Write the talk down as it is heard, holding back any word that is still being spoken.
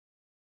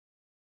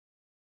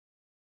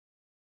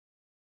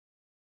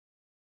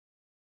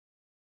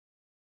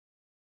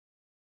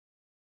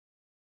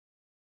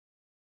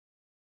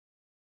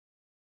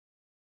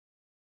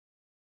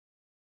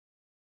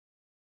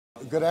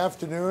Good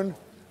afternoon.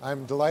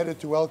 I'm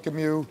delighted to welcome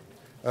you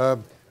to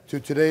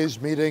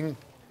today's meeting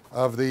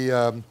of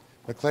the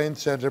MacLean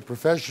Center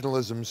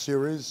Professionalism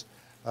Series.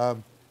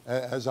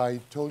 As I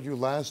told you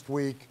last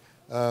week,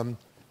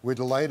 we're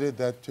delighted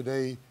that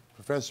today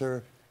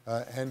Professor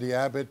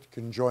Abbott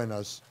can join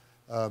us.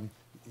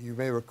 You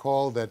may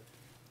recall that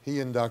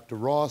he and Dr.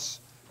 Ross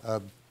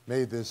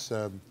made this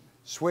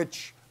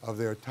switch of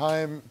their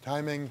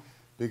timing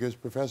because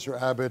Professor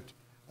Abbott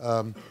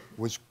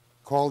was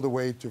called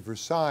away to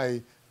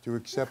Versailles to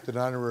accept an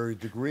honorary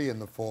degree in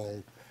the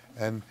fall,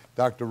 and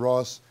Dr.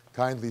 Ross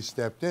kindly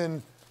stepped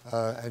in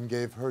and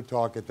gave her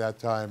talk at that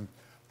time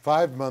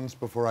 5 months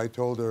before I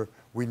told her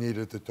we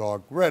needed the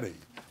talk ready.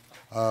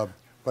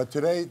 But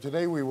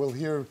today we will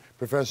hear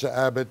Professor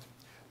Abbott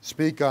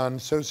speak on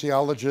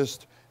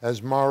Sociologist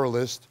as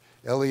Moralist,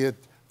 Eliot,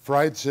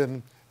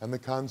 Freidson, and the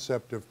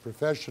concept of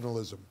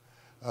professionalism.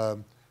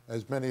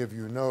 As many of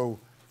you know,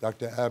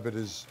 Dr. Abbott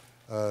is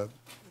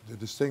the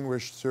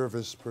Distinguished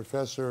Service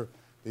Professor,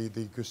 the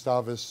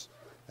Gustavus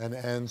and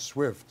Anne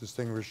Swift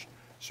Distinguished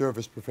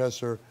Service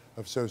Professor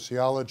of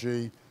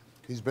Sociology.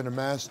 He's been a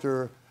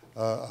master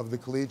of the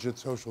Collegiate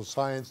Social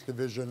Science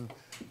Division,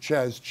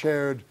 has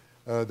chaired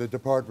the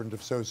Department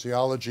of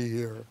Sociology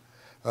here,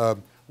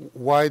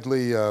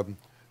 widely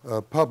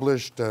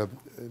published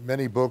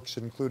many books,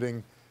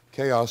 including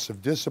Chaos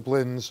of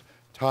Disciplines,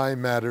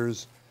 Time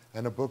Matters,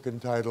 and a book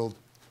entitled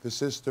The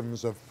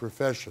Systems of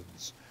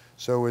Professions.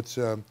 So it's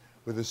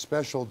with a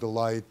special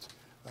delight.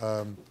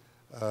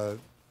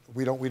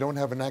 We don't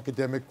have an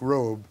academic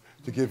robe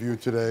to give you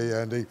today,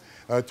 Andy,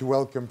 to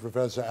welcome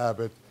Professor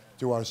Abbott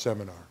to our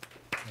seminar.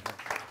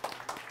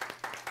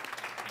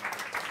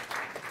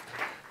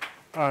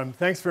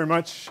 Thanks very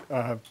much.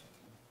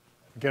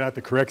 Get out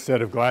the correct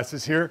set of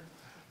glasses here.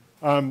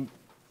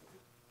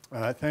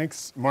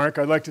 Thanks, Mark.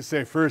 I'd like to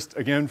say first,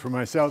 again, for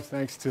myself,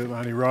 thanks to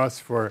Lonnie Ross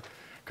for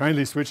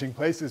kindly switching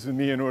places with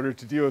me in order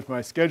to deal with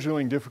my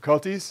scheduling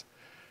difficulties.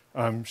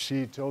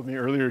 She told me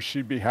earlier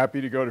she'd be happy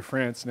to go to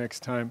France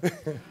next time.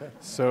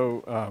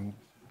 So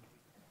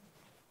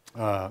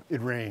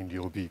it rained,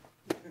 you'll be,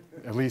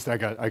 at least I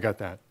got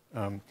that.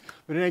 But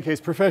in any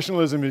case,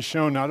 professionalism is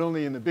shown not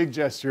only in the big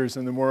gestures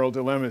and the moral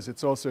dilemmas,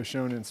 it's also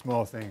shown in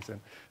small things, and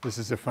this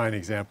is a fine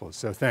example,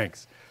 so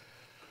thanks.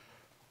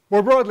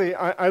 More broadly,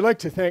 I'd like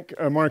to thank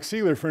Mark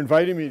Seeler for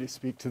inviting me to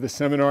speak to the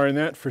seminar, and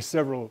that for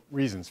several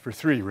reasons, for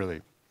three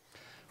really.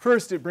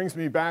 First, it brings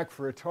me back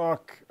for a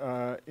talk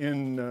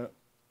in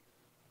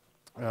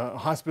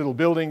hospital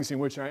buildings in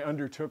which I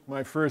undertook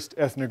my first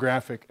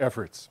ethnographic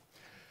efforts.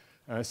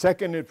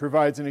 Second, it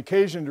provides an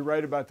occasion to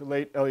write about the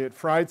late Eliot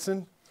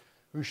Freidson,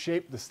 who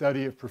shaped the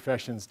study of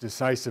professions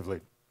decisively.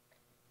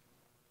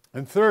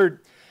 And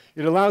third,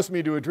 it allows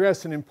me to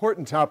address an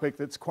important topic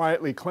that's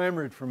quietly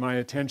clamored for my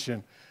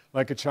attention,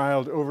 like a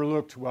child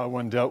overlooked while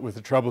one dealt with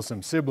a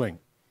troublesome sibling.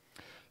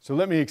 So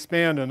let me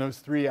expand on those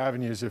three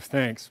avenues of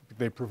thanks.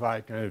 They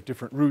provide kind of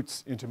different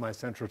routes into my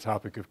central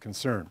topic of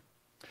concern.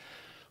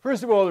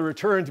 First of all, the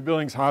return to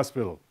Billings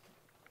Hospital.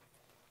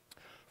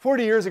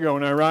 40 years ago,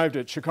 when I arrived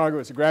at Chicago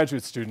as a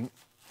graduate student,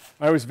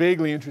 I was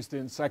vaguely interested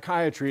in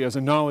psychiatry as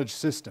a knowledge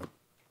system.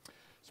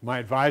 So my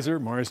advisor,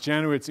 Morris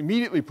Janowitz,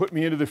 immediately put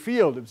me into the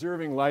field,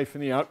 observing life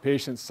in the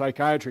outpatient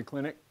psychiatry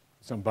clinic,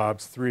 some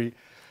Bob's 3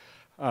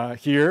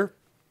 here,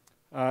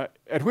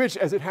 at which,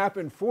 as it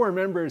happened, 4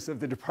 members of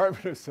the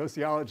Department of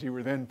Sociology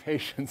were then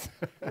patients.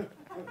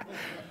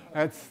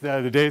 That's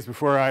the days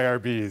before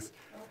IRBs.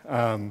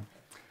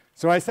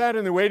 So I sat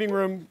in the waiting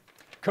room,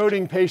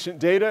 coding patient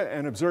data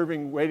and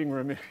observing waiting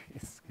room.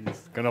 He's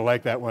going to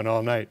like that one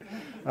all night.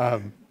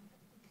 I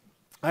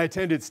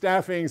attended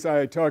staffings.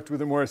 I talked with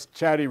the more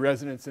chatty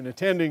residents and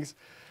attendings.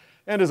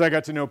 And as I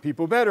got to know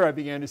people better, I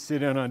began to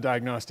sit in on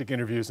diagnostic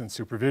interviews and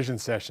supervision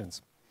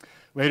sessions.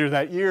 Later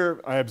that year,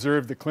 I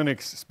observed the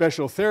clinic's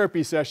special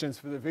therapy sessions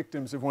for the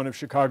victims of one of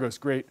Chicago's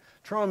great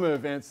trauma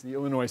events, the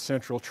Illinois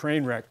Central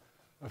train wreck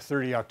of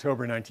 30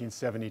 October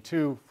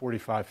 1972,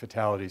 45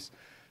 fatalities,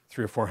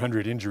 300 or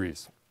 400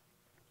 injuries.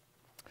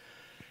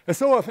 As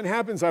so often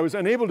happens, I was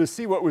unable to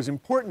see what was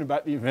important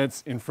about the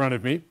events in front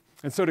of me.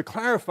 And so to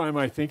clarify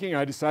my thinking,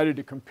 I decided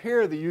to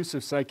compare the use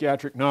of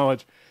psychiatric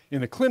knowledge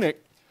in the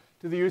clinic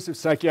to the use of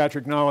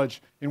psychiatric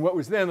knowledge in what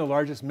was then the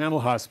largest mental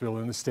hospital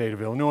in the state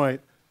of Illinois,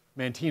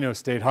 Manteno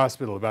State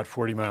Hospital, about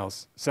 40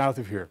 miles south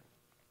of here.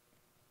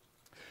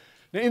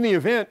 Now, in the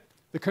event,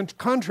 the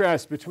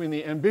contrast between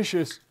the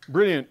ambitious,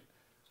 brilliant,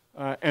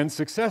 and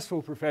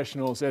successful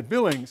professionals at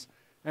Billings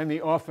and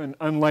the often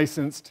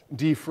unlicensed,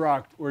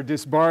 defrocked, or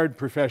disbarred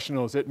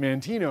professionals at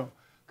Manteno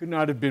could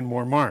not have been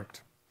more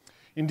marked.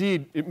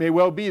 Indeed, it may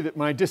well be that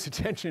my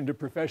disattention to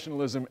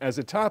professionalism as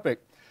a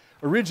topic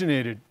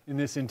originated in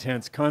this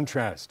intense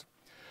contrast.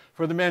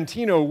 For the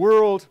Manteno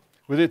world,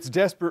 with its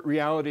desperate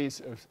realities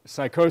of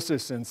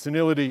psychosis and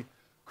senility,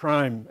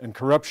 crime and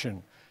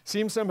corruption,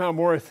 seems somehow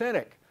more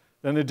authentic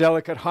than the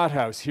delicate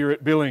hothouse here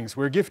at Billings,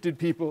 where gifted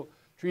people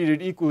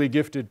treated equally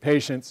gifted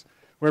patients,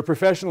 where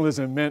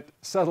professionalism meant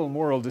subtle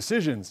moral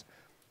decisions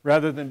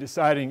rather than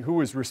deciding who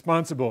was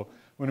responsible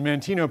when a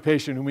Manteno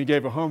patient whom we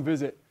gave a home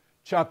visit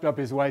chopped up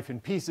his wife in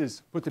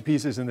pieces, put the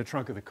pieces in the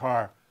trunk of the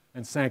car,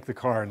 and sank the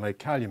car in Lake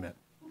Calumet.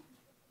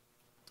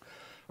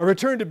 A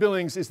return to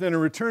Billings is then a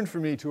return for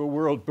me to a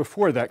world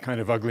before that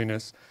kind of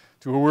ugliness,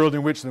 to a world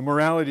in which the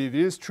morality that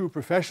is true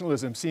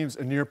professionalism seems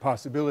a near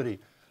possibility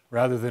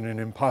rather than an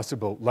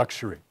impossible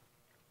luxury.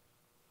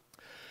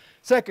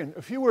 Second,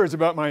 a few words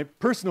about my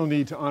personal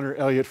need to honor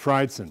Eliot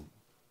Freidson.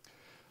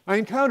 I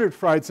encountered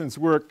Freidson's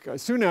work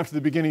soon after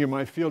the beginning of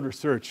my field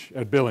research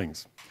at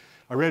Billings.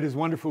 I read his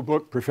wonderful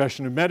book,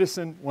 Profession of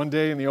Medicine, one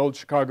day in the old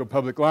Chicago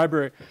Public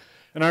Library,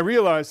 and I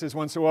realized, as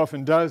one so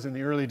often does in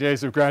the early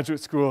days of graduate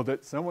school,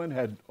 that someone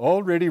had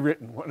already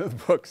written one of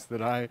the books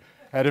that I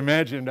had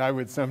imagined I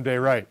would someday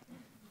write.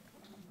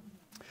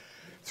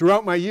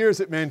 Throughout my years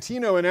at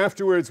Manteno and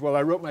afterwards, while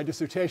I wrote my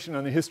dissertation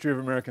on the history of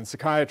American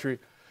psychiatry,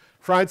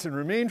 Freidson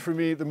remained for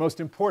me the most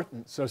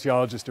important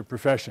sociologist of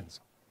professions.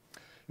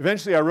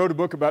 Eventually, I wrote a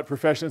book about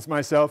professions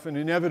myself, and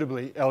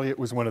inevitably, Eliot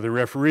was one of the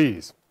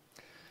referees.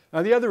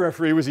 Now, the other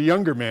referee was a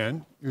younger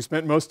man who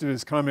spent most of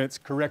his comments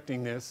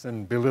correcting this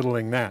and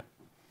belittling that.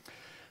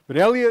 But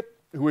Eliot,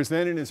 who was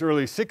then in his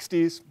early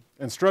 60s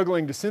and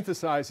struggling to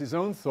synthesize his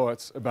own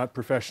thoughts about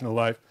professional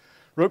life,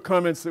 wrote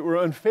comments that were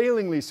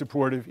unfailingly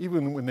supportive,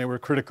 even when they were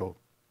critical.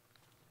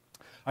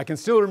 I can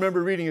still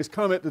remember reading his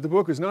comment that the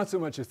book was not so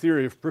much a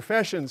theory of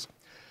professions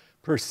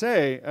per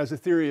se as a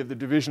theory of the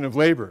division of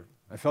labor.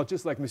 I felt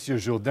just like Monsieur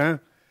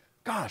Jourdain.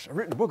 Gosh, I've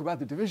written a book about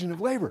the division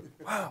of labor.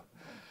 Wow.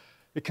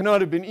 It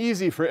cannot have been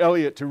easy for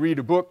Eliot to read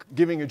a book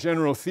giving a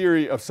general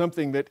theory of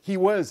something that he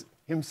was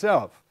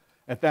himself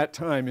at that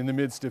time in the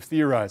midst of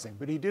theorizing.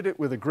 But he did it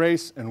with a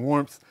grace and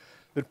warmth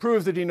that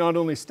proves that he not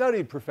only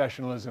studied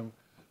professionalism,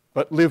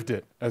 but lived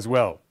it as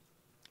well.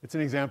 It's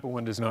an example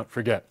one does not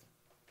forget.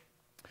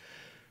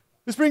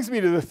 This brings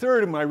me to the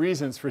third of my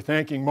reasons for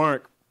thanking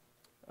Mark,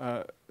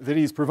 that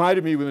he's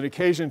provided me with an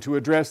occasion to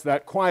address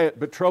that quiet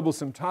but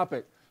troublesome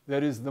topic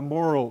that is the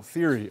moral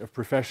theory of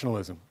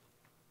professionalism.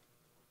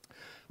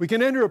 We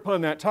can enter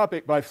upon that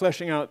topic by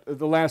fleshing out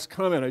the last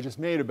comment I just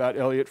made about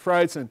Eliot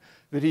Freidson,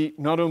 that he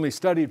not only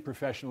studied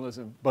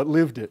professionalism, but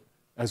lived it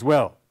as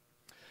well.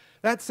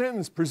 That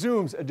sentence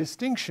presumes a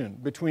distinction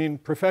between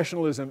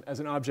professionalism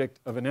as an object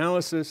of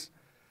analysis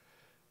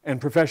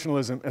and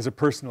professionalism as a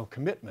personal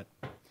commitment.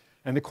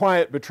 And the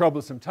quiet but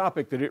troublesome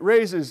topic that it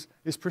raises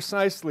is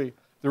precisely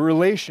the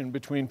relation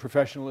between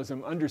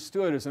professionalism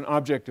understood as an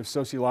object of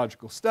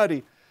sociological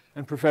study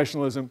and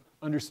professionalism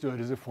understood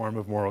as a form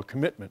of moral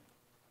commitment.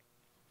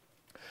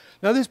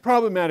 Now, this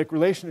problematic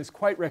relation is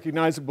quite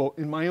recognizable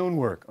in my own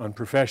work on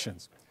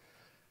professions.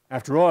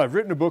 After all, I've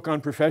written a book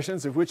on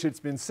professions of which it's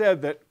been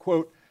said that,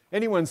 quote,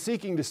 anyone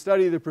seeking to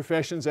study the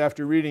professions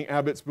after reading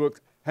Abbott's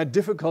book had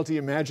difficulty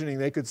imagining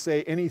they could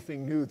say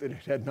anything new that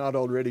it had not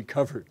already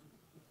covered.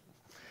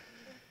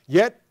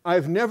 Yet,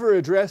 I've never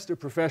addressed a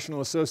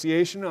professional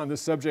association on the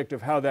subject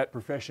of how that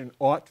profession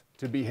ought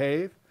to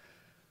behave.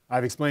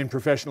 I've explained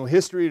professional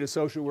history to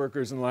social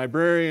workers and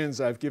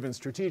librarians. I've given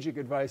strategic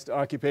advice to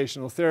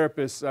occupational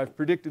therapists. I've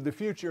predicted the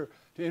future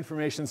to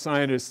information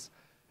scientists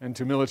and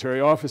to military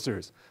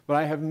officers. But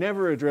I have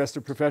never addressed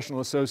a professional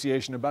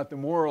association about the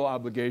moral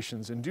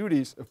obligations and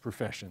duties of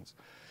professions.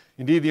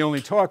 Indeed, the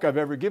only talk I've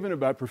ever given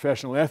about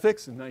professional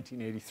ethics in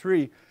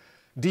 1983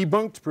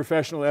 debunked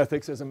professional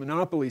ethics as a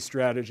monopoly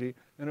strategy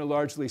and a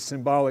largely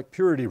symbolic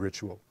purity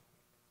ritual.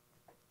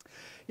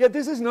 Yet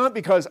this is not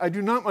because I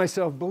do not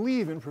myself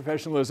believe in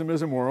professionalism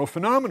as a moral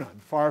phenomenon.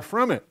 Far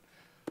from it.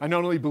 I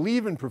not only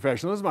believe in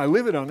professionalism, I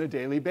live it on a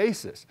daily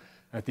basis.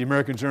 At the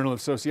American Journal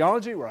of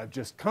Sociology, where I've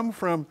just come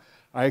from,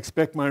 I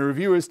expect my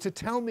reviewers to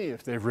tell me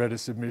if they've read a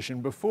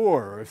submission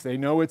before, or if they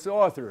know its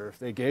author, or if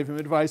they gave him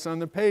advice on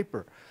the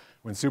paper.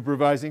 When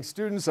supervising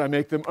students, I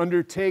make them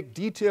undertake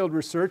detailed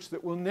research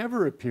that will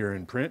never appear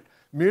in print,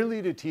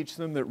 merely to teach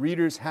them that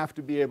readers have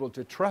to be able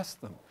to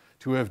trust them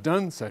to have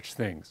done such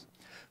things.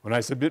 When I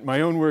submit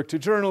my own work to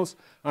journals,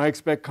 I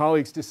expect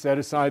colleagues to set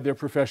aside their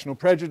professional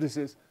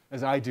prejudices,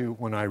 as I do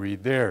when I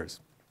read theirs.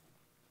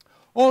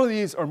 All of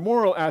these are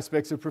moral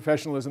aspects of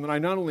professionalism that I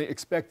not only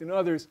expect in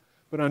others,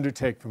 but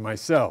undertake for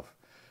myself.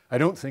 I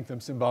don't think them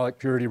symbolic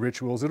purity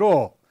rituals at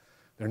all.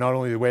 They're not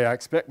only the way I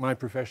expect my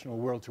professional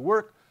world to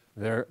work,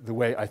 they're the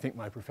way I think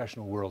my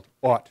professional world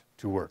ought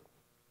to work.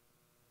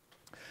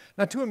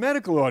 Now, to a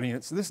medical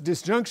audience, this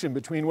disjunction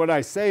between what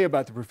I say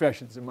about the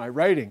professions in my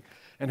writing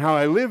and how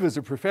I live as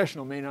a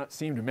professional may not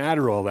seem to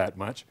matter all that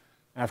much.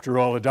 After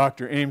all, a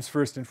doctor aims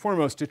first and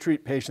foremost to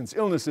treat patients'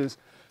 illnesses,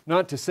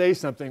 not to say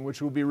something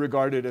which will be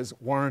regarded as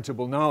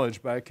warrantable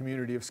knowledge by a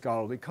community of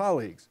scholarly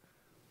colleagues.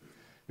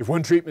 If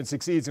one treatment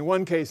succeeds in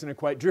one case and a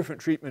quite different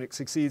treatment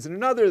succeeds in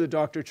another, the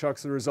doctor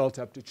chucks the result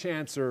up to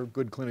chance or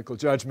good clinical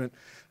judgment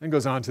and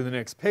goes on to the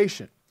next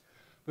patient.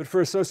 But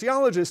for a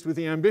sociologist with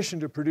the ambition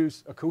to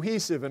produce a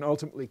cohesive and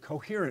ultimately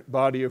coherent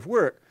body of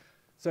work,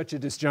 such a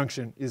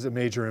disjunction is a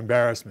major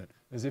embarrassment,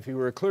 as if he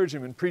were a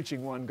clergyman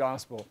preaching one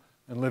gospel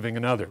and living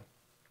another.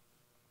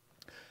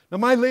 Now,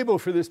 my label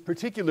for this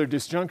particular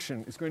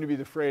disjunction is going to be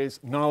the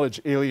phrase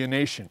knowledge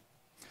alienation.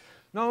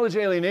 Knowledge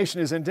alienation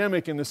is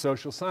endemic in the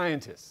social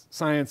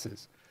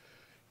sciences.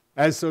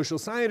 As social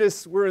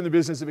scientists, we're in the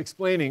business of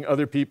explaining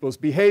other people's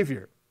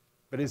behavior.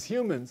 But as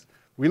humans,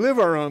 we live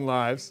our own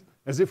lives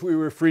as if we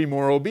were free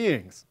moral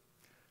beings,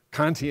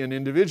 Kantian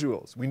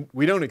individuals.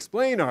 We don't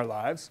explain our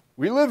lives,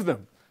 we live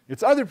them.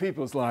 It's other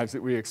people's lives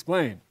that we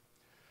explain.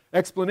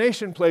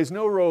 Explanation plays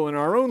no role in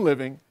our own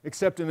living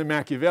except in the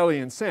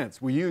Machiavellian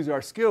sense. We use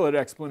our skill at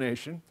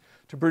explanation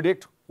to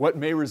predict what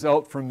may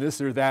result from this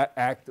or that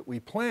act that we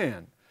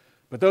plan.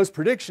 But those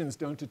predictions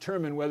don't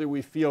determine whether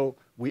we feel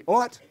we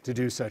ought to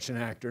do such an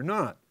act or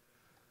not.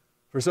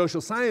 For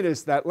social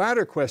scientists, that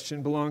latter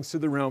question belongs to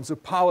the realms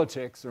of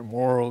politics or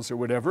morals or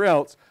whatever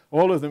else,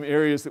 all of them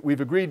areas that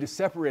we've agreed to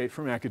separate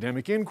from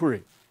academic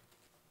inquiry.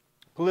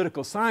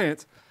 Political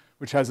science,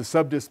 which has a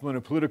subdiscipline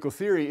of political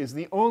theory, is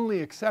the only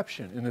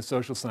exception in the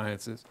social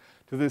sciences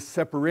to this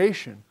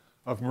separation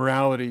of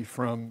morality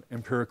from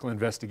empirical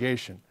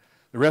investigation.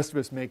 The rest of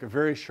us make a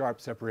very sharp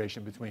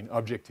separation between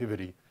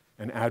objectivity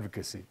and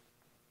advocacy.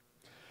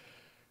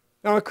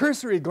 Now, a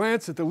cursory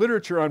glance at the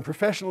literature on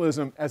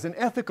professionalism as an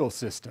ethical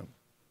system,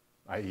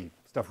 i.e.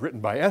 stuff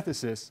written by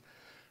ethicists,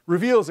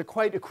 reveals a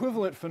quite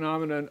equivalent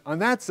phenomenon on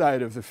that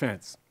side of the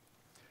fence.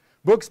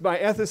 Books by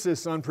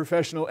ethicists on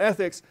professional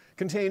ethics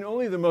contain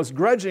only the most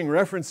grudging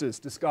references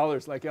to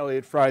scholars like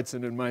Eliot,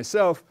 Freidson, and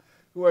myself,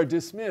 who are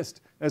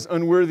dismissed as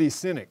unworthy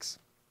cynics.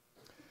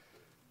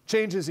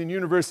 Changes in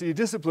university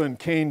discipline,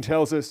 Kane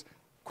tells us,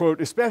 quote,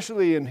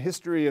 especially in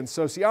history and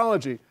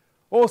sociology,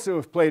 also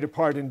have played a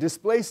part in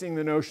displacing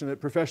the notion that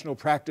professional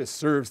practice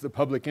serves the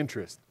public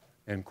interest,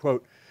 end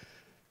quote.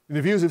 In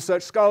the views of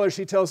such scholars,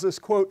 she tells us,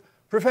 quote,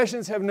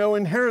 professions have no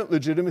inherent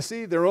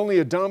legitimacy. They're only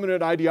a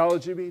dominant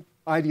ideology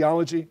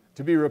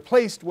to be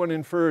replaced, one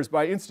infers,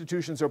 by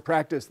institutions or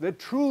practice that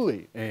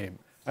truly aim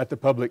at the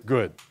public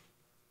good.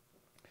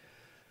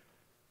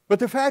 But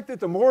the fact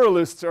that the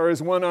moralists are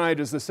as one-eyed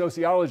as the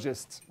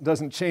sociologists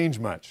doesn't change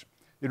much.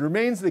 It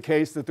remains the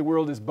case that the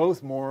world is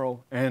both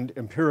moral and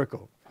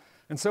empirical.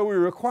 And so we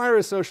require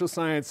a social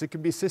science that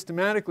can be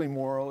systematically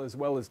moral as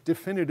well as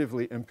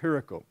definitively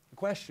empirical. The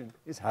question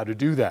is how to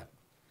do that.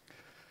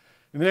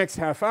 In the next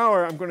half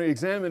hour, I'm going to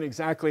examine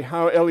exactly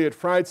how Eliot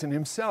Freidson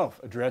himself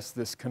addressed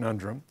this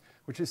conundrum,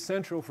 which is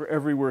central for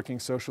every working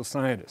social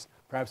scientist.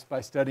 Perhaps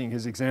by studying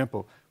his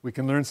example, we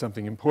can learn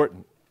something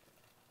important.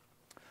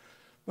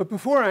 But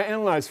before I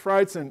analyze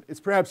Freidson, it's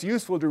perhaps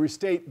useful to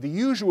restate the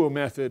usual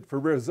method for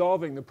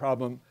resolving the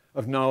problem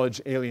of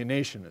knowledge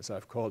alienation, as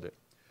I've called it.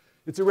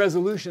 It's a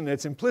resolution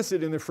that's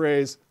implicit in the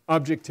phrase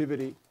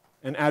objectivity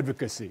and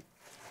advocacy.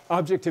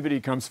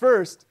 Objectivity comes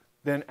first,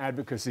 then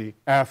advocacy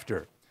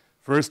after.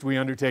 First, we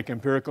undertake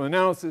empirical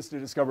analysis to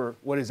discover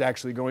what is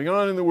actually going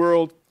on in the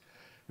world.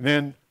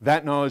 Then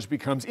that knowledge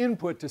becomes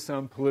input to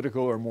some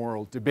political or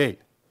moral debate.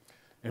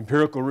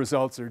 Empirical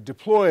results are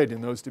deployed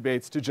in those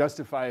debates to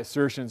justify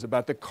assertions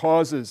about the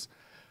causes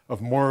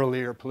of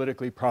morally or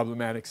politically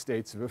problematic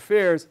states of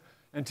affairs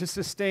and to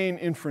sustain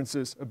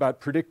inferences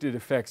about predicted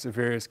effects of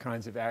various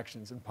kinds of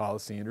actions and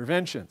policy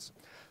interventions.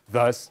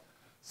 Thus,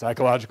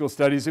 psychological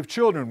studies of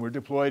children were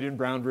deployed in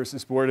Brown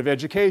versus Board of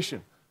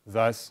Education.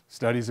 Thus,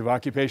 studies of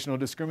occupational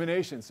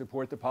discrimination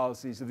support the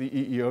policies of the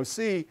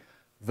EEOC.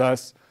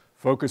 Thus,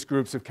 focus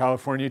groups of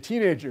California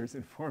teenagers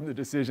inform the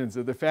decisions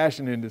of the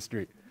fashion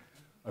industry.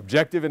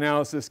 Objective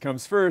analysis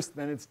comes first,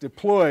 then it's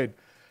deployed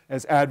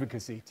as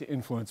advocacy to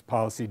influence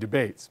policy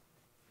debates.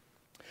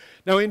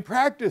 Now, in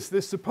practice,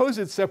 this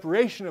supposed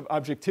separation of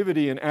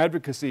objectivity and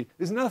advocacy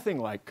is nothing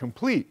like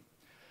complete.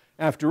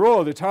 After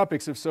all, the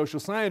topics of social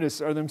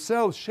scientists are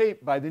themselves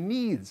shaped by the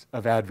needs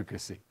of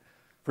advocacy.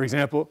 For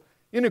example,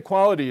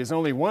 inequality is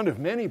only one of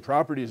many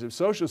properties of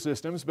social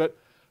systems, but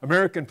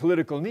American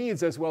political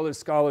needs, as well as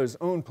scholars'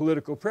 own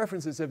political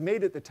preferences, have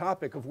made it the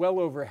topic of well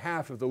over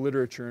half of the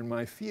literature in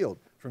my field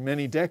for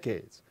many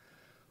decades.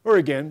 Or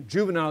again,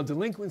 juvenile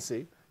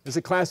delinquency is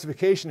a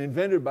classification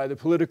invented by the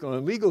political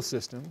and legal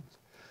systems,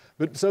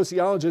 but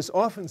sociologists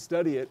often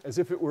study it as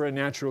if it were a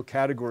natural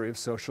category of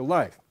social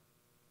life.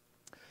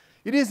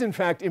 It is, in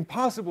fact,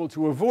 impossible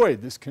to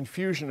avoid this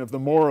confusion of the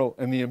moral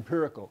and the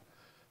empirical,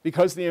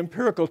 because the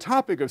empirical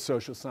topic of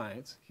social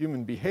science,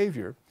 human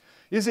behavior,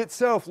 is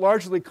itself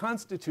largely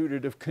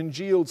constituted of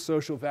congealed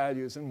social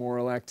values and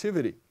moral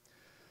activity.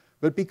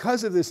 But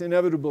because of this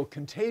inevitable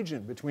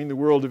contagion between the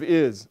world of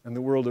is and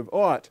the world of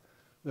ought,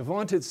 the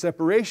vaunted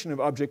separation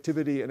of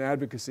objectivity and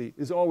advocacy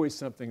is always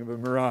something of a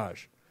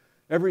mirage.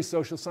 Every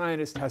social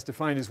scientist has to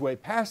find his way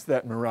past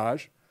that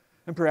mirage,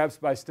 and perhaps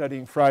by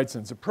studying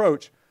Freidson's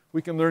approach,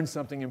 we can learn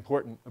something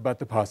important about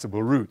the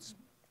possible routes.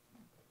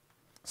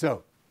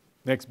 So,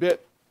 next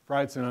bit,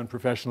 Freidson on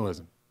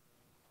professionalism.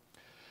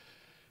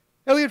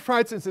 Eliot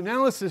Freidson's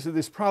analysis of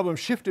this problem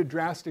shifted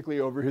drastically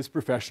over his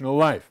professional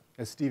life,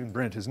 as Stephen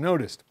Brent has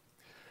noticed.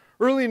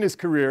 Early in his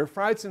career,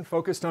 Freidson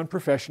focused on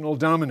professional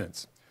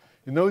dominance.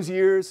 In those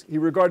years, he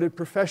regarded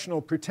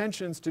professional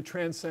pretensions to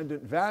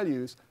transcendent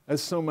values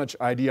as so much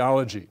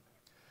ideology.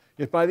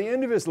 Yet by the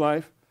end of his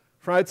life,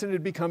 Freidson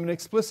had become an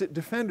explicit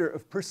defender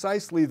of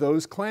precisely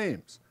those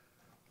claims.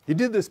 He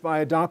did this by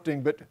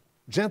adopting but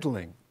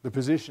gentling the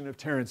position of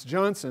Terence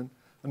Johnson,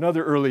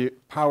 another early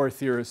power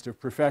theorist of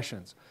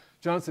professions.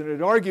 Johnson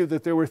had argued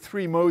that there were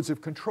three modes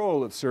of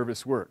control of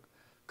service work: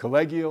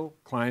 collegial,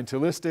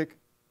 clientelistic,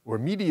 or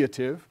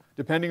mediative,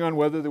 depending on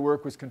whether the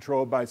work was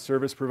controlled by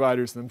service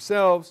providers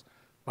themselves,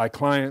 by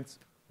clients,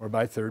 or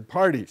by third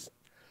parties.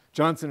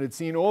 Johnson had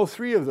seen all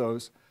three of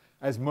those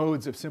as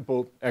modes of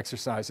simple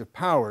exercise of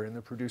power in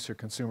the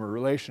producer-consumer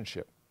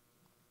relationship.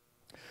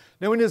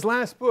 Now, in his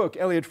last book,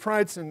 Eliot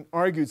Freidson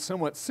argued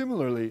somewhat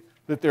similarly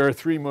that there are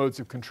three modes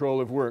of control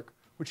of work,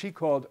 which he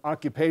called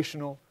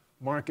occupational,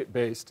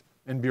 market-based,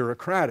 and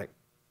bureaucratic.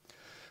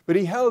 But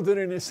he held that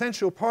an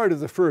essential part of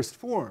the first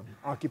form,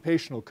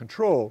 occupational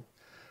control,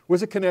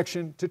 was a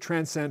connection to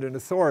transcendent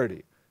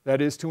authority,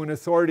 that is, to an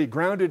authority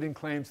grounded in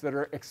claims that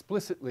are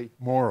explicitly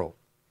moral.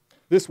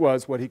 This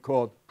was what he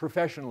called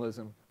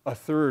professionalism, a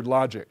third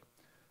logic,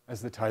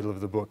 as the title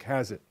of the book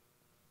has it.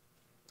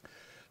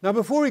 Now,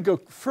 before we go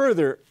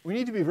further, we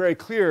need to be very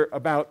clear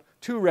about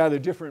two rather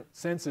different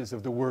senses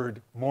of the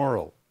word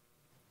moral.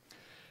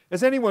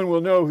 As anyone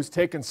will know who's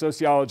taken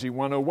Sociology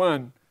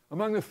 101,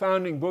 among the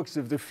founding books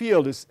of the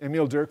field is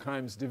Emile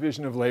Durkheim's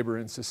Division of Labor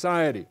and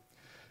Society.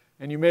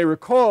 And you may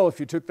recall, if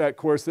you took that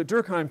course, that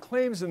Durkheim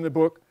claims in the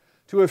book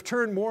to have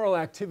turned moral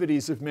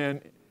activities of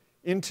men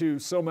into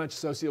so much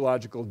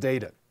sociological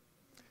data.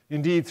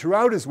 Indeed,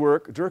 throughout his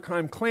work,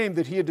 Durkheim claimed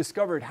that he had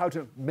discovered how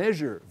to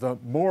measure the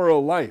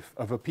moral life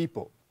of a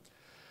people.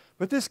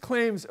 But this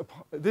claim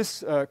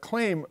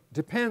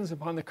depends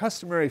upon the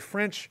customary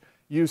French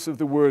use of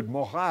the word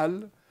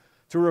moral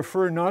to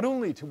refer not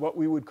only to what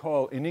we would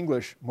call in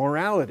English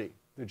morality,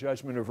 the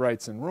judgment of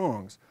rights and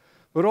wrongs,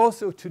 but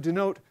also to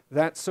denote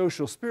that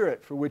social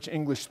spirit for which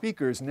English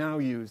speakers now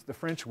use the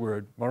French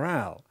word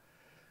morale.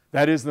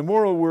 That is, the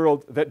moral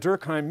world that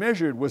Durkheim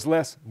measured was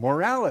less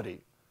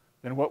morality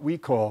than what we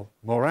call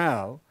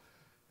morale,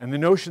 and the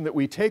notion that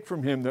we take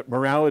from him that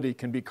morality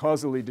can be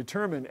causally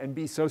determined and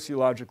be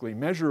sociologically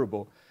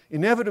measurable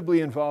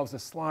inevitably involves a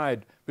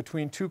slide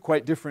between two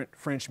quite different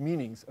French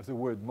meanings of the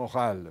word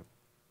morale.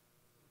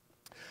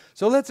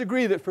 So let's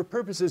agree that for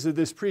purposes of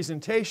this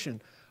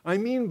presentation, I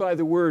mean by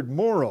the word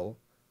moral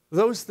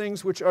those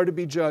things which are to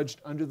be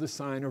judged under the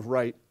sign of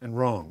right and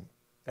wrong,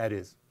 that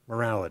is,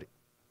 morality.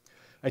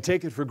 I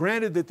take it for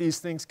granted that these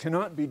things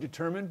cannot be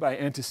determined by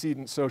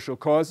antecedent social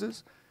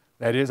causes.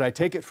 That is, I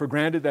take it for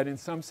granted that in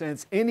some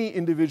sense any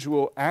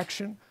individual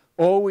action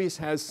always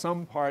has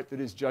some part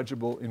that is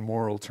judgeable in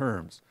moral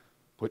terms.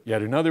 Put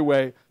yet another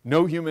way,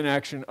 no human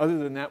action other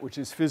than that which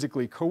is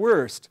physically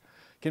coerced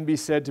can be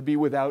said to be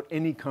without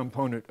any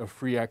component of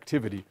free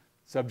activity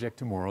subject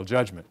to moral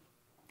judgment.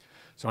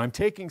 So I'm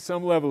taking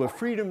some level of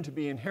freedom to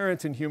be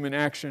inherent in human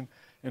action,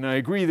 and I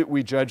agree that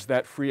we judge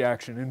that free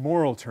action in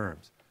moral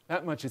terms.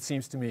 That much, it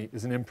seems to me,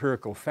 is an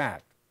empirical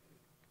fact.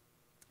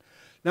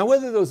 Now,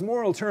 whether those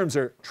moral terms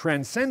are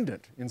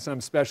transcendent in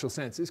some special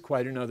sense is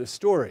quite another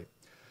story.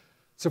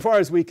 So far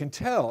as we can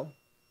tell,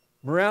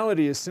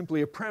 morality is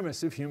simply a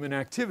premise of human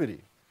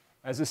activity.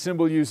 As a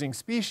symbol-using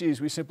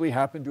species, we simply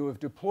happen to have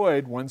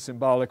deployed one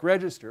symbolic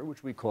register,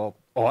 which we call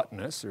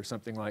oughtness or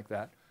something like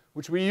that,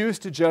 which we use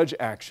to judge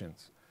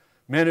actions.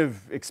 Men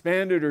have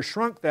expanded or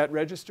shrunk that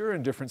register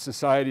in different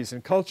societies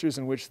and cultures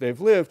in which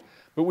they've lived,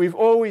 but we've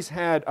always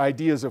had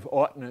ideas of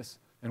oughtness,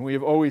 and we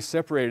have always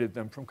separated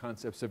them from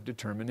concepts of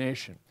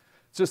determination.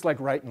 It's just like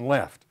right and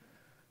left.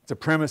 It's a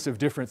premise of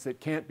difference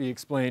that can't be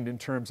explained in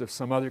terms of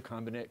some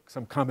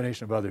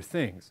combination of other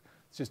things.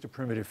 It's just a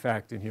primitive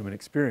fact in human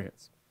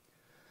experience.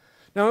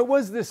 Now, it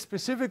was this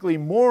specifically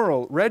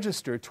moral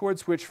register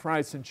towards which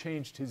Freidson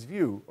changed his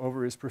view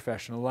over his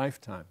professional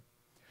lifetime.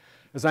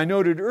 As I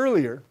noted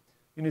earlier,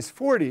 in his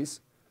 40s,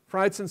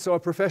 Freidson saw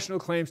professional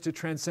claims to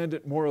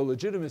transcendent moral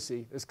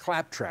legitimacy as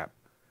claptrap.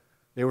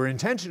 They were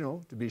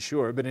intentional, to be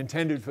sure, but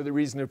intended for the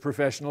reason of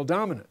professional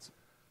dominance.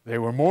 They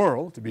were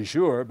moral, to be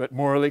sure, but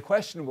morally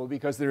questionable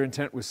because their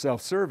intent was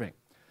self-serving.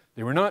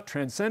 They were not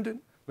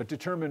transcendent, but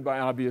determined by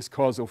obvious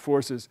causal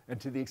forces, and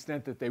to the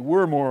extent that they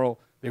were moral,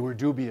 they were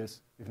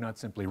dubious, if not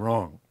simply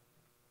wrong.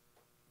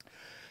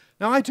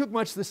 Now, I took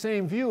much the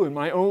same view in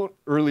my own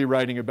early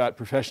writing about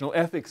professional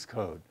ethics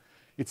code.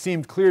 It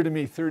seemed clear to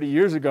me 30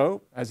 years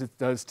ago, as it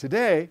does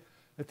today,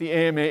 that the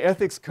AMA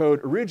Ethics Code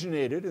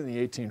originated in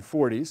the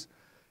 1840s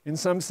in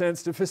some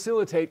sense to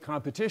facilitate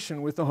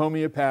competition with the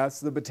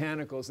homeopaths, the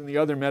botanicals, and the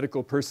other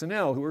medical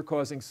personnel who were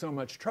causing so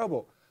much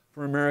trouble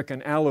for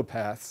American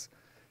allopaths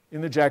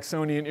in the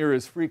Jacksonian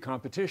era's free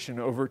competition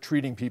over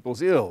treating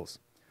people's ills.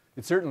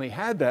 It certainly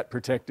had that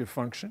protective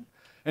function,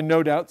 and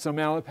no doubt some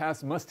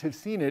allopaths must have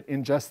seen it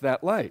in just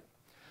that light.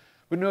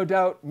 But no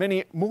doubt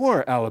many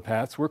more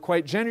allopaths were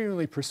quite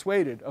genuinely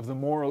persuaded of the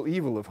moral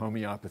evil of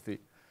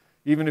homeopathy,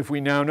 even if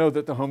we now know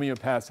that the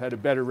homeopaths had a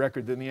better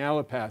record than the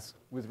allopaths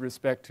with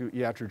respect to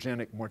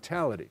iatrogenic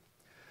mortality.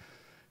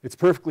 It's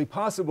perfectly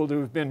possible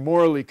to have been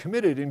morally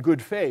committed in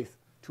good faith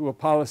to a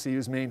policy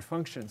whose main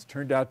functions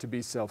turned out to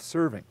be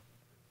self-serving.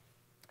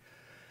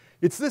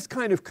 It's this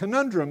kind of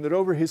conundrum that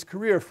over his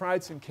career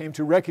Freidson came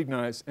to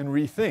recognize and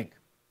rethink.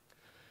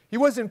 He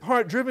was in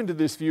part driven to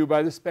this view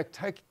by the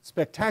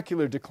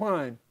spectacular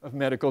decline of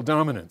medical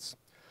dominance.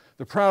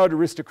 the proud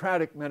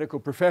aristocratic medical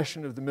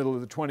profession of the middle of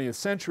the 20th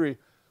century,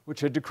 which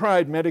had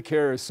decried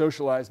Medicare as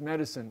socialized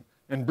medicine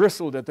and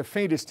bristled at the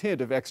faintest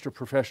hint of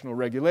extra-professional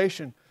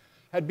regulation,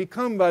 had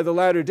become, by the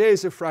latter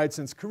days of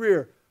Freidson's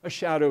career, a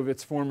shadow of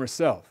its former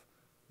self.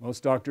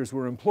 Most doctors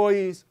were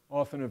employees,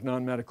 often of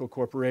non-medical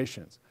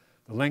corporations.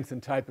 The length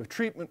and type of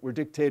treatment were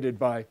dictated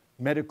by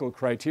medical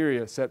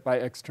criteria set by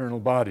external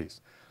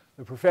bodies.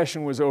 The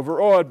profession was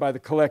overawed by the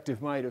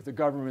collective might of the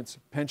government's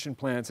pension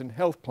plans and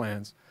health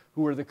plans,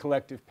 who were the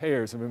collective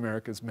payers of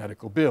America's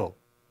medical bill.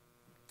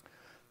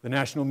 The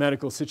national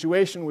medical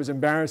situation was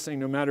embarrassing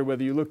no matter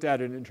whether you looked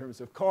at it in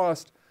terms of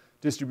cost,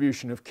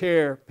 distribution of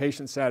care,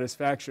 patient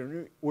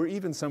satisfaction, or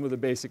even some of the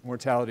basic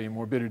mortality and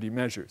morbidity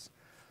measures.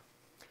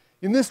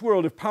 In this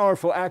world of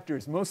powerful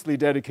actors mostly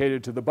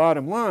dedicated to the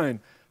bottom line,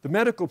 the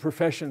medical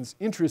profession's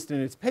interest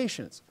in its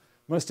patients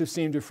must have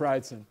seemed to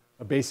Freidson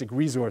a basic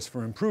resource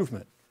for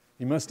improvement.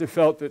 He must have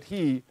felt that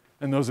he,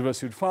 and those of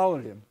us who'd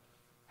followed him,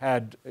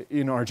 had,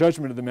 in our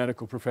judgment of the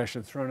medical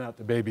profession, thrown out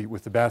the baby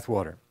with the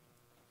bathwater.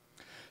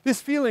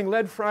 This feeling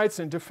led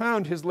Freidson to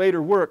found his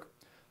later work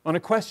on a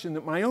question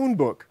that my own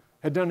book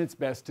had done its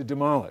best to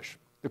demolish,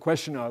 the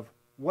question of,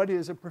 what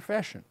is a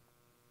profession?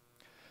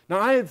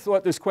 Now, I had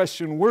thought this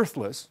question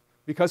worthless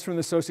because from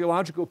the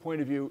sociological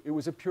point of view, it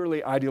was a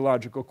purely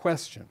ideological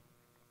question.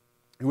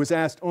 It was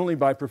asked only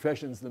by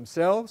professions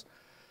themselves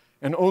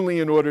and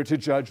only in order to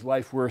judge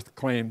life-worth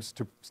claims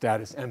to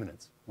status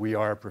eminence. We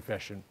are a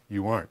profession,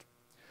 you aren't.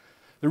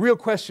 The real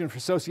question for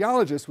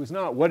sociologists was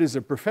not what is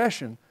a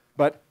profession,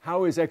 but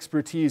how is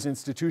expertise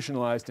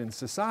institutionalized in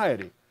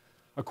society?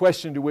 A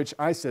question to which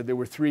I said there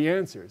were three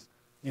answers: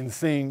 in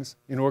things,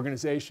 in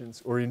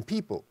organizations, or in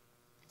people.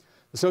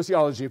 The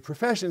sociology of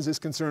professions is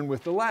concerned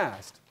with the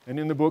last, and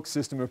in the book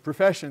System of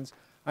Professions,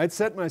 I'd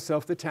set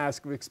myself the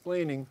task of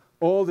explaining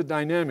all the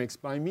dynamics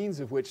by means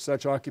of which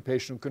such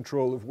occupational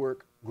control of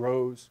work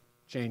grows,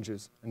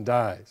 changes, and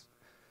dies.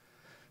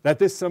 That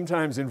this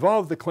sometimes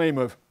involved the claim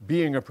of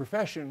being a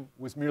profession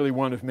was merely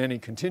one of many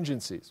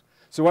contingencies.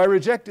 So I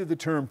rejected the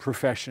term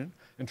profession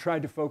and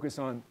tried to focus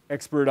on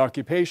expert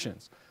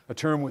occupations, a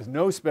term with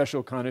no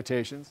special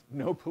connotations,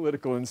 no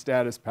political and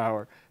status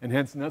power, and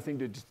hence nothing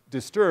to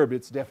disturb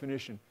its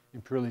definition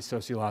in purely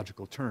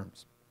sociological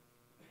terms.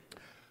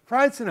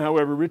 Freidson,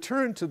 however,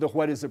 returned to the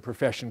what is a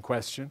profession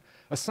question,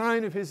 a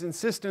sign of his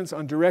insistence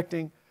on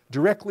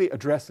directly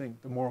addressing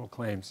the moral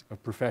claims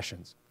of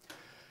professions.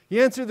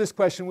 He answered this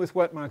question with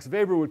what Max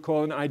Weber would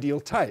call an ideal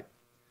type.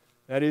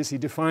 That is, he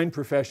defined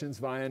professions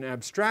via an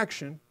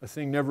abstraction, a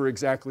thing never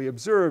exactly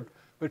observed,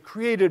 but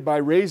created by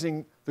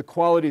raising the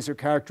qualities or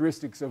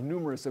characteristics of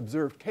numerous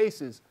observed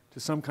cases to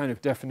some kind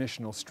of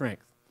definitional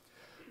strength.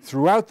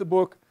 Throughout the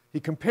book, he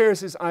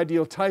compares his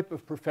ideal type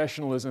of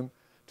professionalism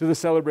to the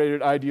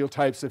celebrated ideal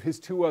types of his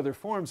two other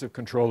forms of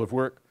control of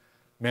work: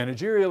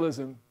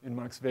 managerialism in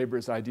Max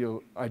Weber's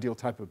ideal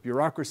type of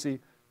bureaucracy,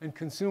 and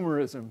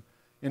consumerism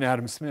in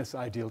Adam Smith's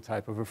ideal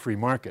type of a free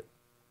market.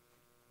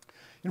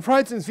 In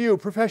Freidson's view,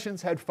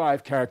 professions had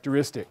 5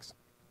 characteristics.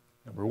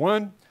 Number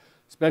 1,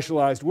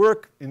 specialized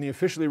work in the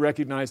officially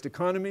recognized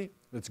economy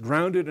that's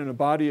grounded in a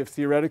body of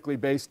theoretically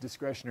based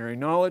discretionary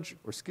knowledge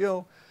or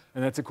skill,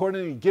 and that's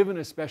accordingly given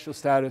a special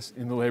status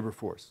in the labor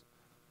force.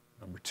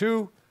 Number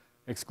 2,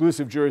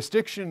 exclusive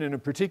jurisdiction in a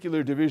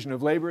particular division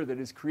of labor that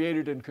is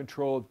created and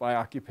controlled by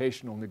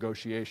occupational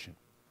negotiation.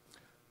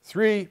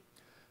 3,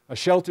 a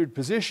sheltered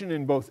position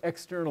in both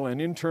external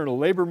and internal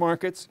labor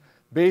markets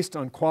based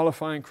on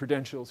qualifying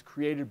credentials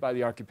created by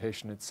the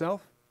occupation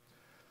itself.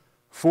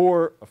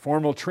 4, a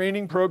formal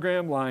training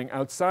program lying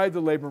outside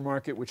the labor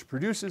market which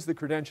produces the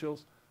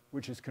credentials,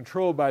 which is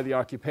controlled by the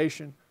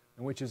occupation,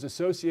 and which is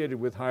associated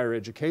with higher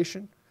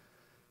education.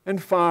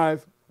 And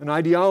 5, an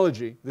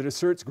ideology that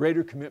asserts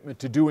greater commitment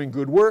to doing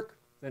good work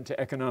than to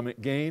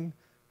economic gain,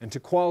 and to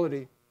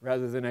quality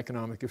rather than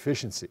economic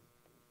efficiency.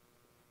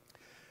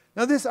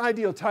 Now, this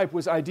ideal type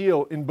was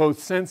ideal in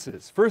both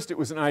senses. First, it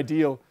was an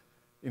ideal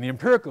in the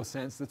empirical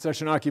sense that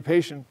such an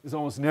occupation is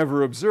almost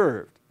never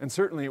observed. And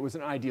certainly it was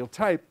an ideal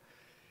type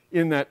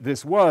in that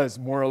this was,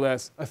 more or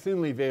less, a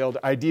thinly veiled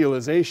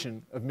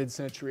idealization of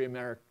mid-century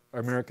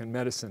American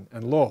medicine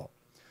and law.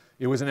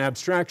 It was an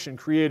abstraction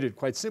created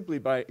quite simply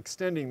by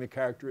extending the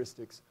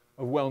characteristics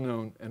of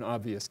well-known and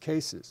obvious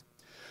cases.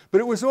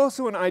 But it was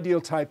also an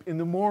ideal type in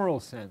the moral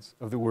sense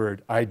of the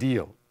word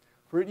ideal,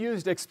 for it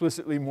used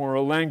explicitly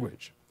moral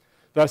language.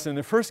 Thus, in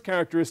the first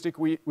characteristic,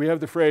 we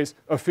have the phrase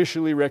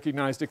officially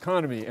recognized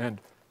economy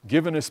and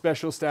given a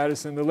special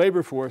status in the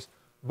labor force,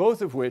 both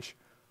of which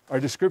are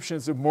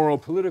descriptions of moral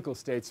political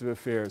states of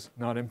affairs,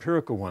 not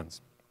empirical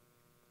ones.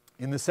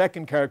 In the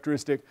second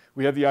characteristic,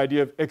 we have the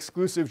idea of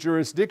exclusive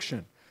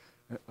jurisdiction,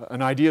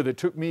 an idea that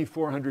took me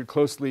 400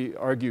 closely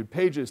argued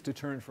pages to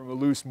turn from a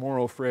loose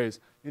moral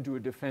phrase into a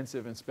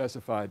defensive and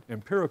specified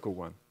empirical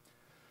one.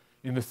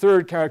 In the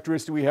third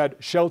characteristic, we had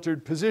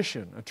sheltered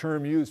position, a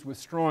term used with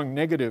strong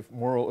negative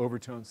moral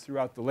overtones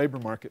throughout the labor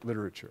market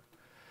literature.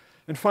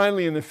 And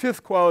finally, in the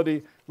fifth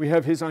quality, we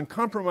have his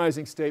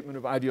uncompromising statement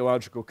of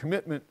ideological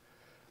commitment,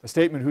 a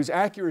statement whose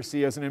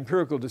accuracy as an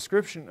empirical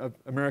description of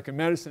American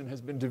medicine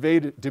has been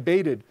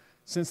debated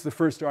since the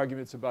first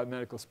arguments about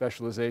medical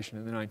specialization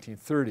in the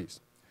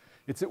 1930s.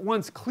 It's at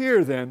once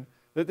clear, then,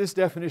 that this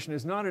definition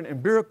is not an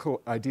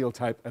empirical ideal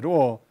type at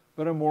all,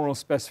 but a moral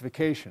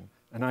specification,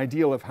 an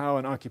ideal of how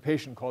an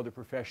occupation called a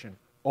profession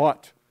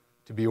ought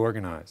to be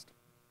organized.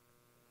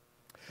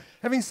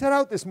 Having set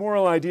out this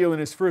moral ideal in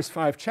his first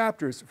 5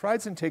 chapters,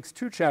 Freidson takes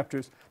 2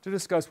 chapters to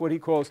discuss what he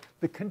calls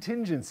the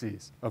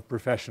contingencies of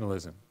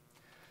professionalism.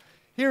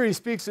 Here he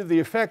speaks of the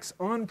effects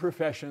on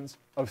professions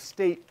of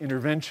state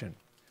intervention.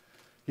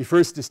 He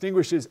first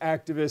distinguishes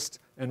activist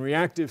and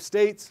reactive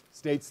states,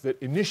 states that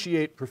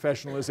initiate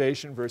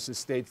professionalization versus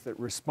states that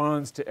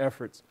respond to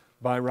efforts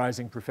by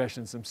rising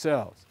professions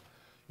themselves.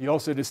 He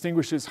also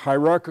distinguishes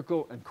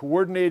hierarchical and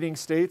coordinating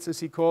states, as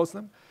he calls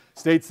them,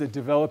 states that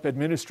develop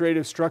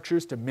administrative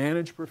structures to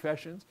manage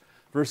professions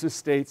versus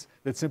states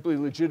that simply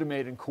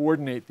legitimate and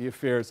coordinate the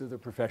affairs of the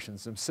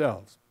professions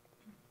themselves.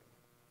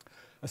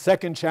 A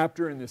second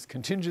chapter in this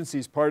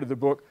contingencies part of the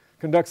book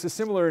conducts a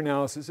similar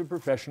analysis of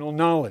professional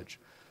knowledge,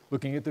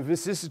 looking at the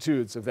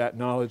vicissitudes of that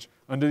knowledge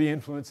under the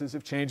influences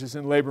of changes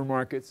in labor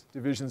markets,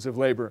 divisions of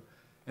labor,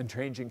 and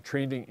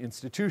training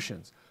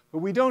institutions. But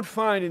we don't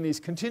find in these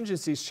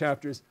contingencies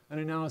chapters an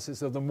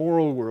analysis of the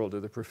moral world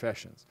of the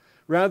professions.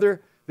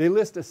 Rather, they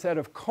list a set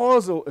of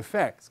causal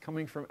effects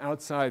coming from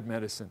outside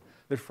medicine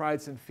that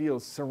Freidson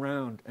feels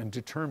surround and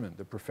determine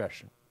the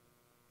profession.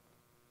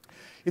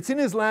 It's in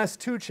his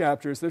last 2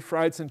 chapters that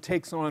Freidson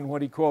takes on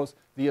what he calls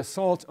the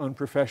assault on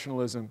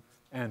professionalism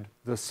and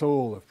the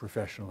soul of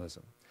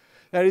professionalism.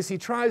 That is, he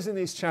tries in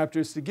these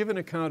chapters to give an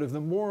account of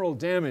the moral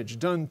damage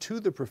done to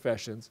the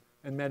professions,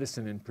 and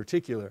medicine in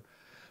particular,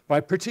 by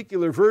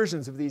particular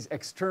versions of these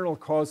external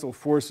causal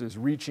forces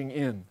reaching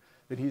in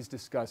that he's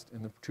discussed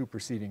in the 2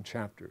 preceding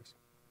chapters.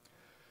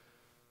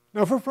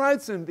 Now, for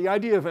Freidson, the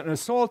idea of an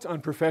assault on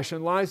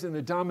profession lies in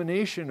the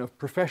domination of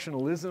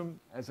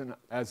professionalism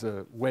as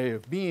a way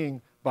of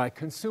being by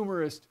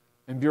consumerist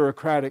and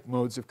bureaucratic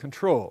modes of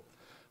control,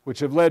 which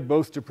have led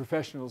both to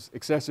professionals'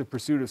 excessive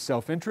pursuit of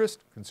self-interest,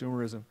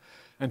 consumerism,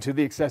 and to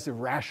the excessive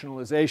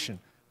rationalization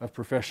of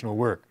professional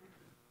work,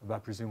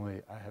 about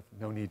presumably I have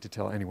no need to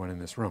tell anyone in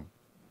this room.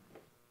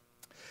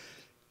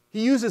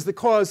 He uses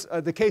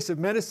the case of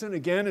medicine,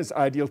 again, as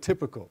ideal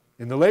typical.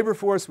 In the labor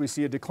force, we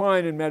see a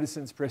decline in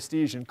medicine's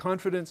prestige and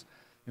confidence.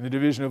 In the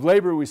division of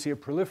labor, we see a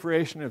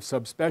proliferation of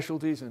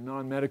subspecialties and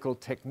non-medical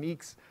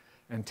techniques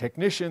and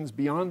technicians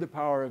beyond the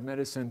power of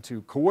medicine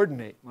to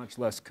coordinate, much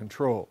less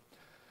control.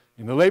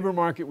 In the labor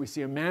market, we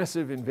see a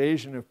massive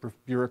invasion of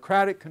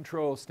bureaucratic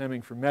control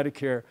stemming from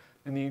Medicare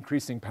and the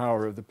increasing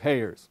power of the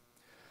payers.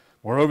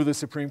 Moreover, the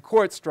Supreme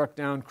Court struck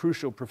down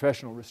crucial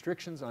professional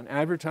restrictions on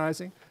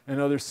advertising and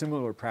other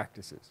similar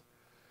practices.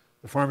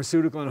 The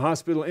pharmaceutical and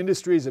hospital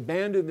industries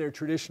abandoned their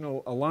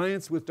traditional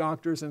alliance with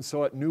doctors and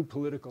sought new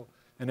political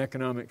and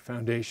economic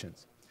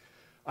foundations.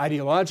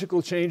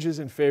 Ideological changes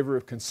in favor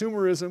of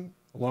consumerism,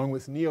 along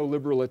with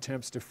neoliberal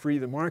attempts to free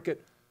the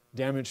market,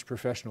 damaged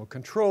professional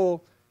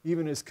control,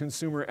 even as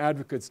consumer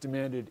advocates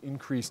demanded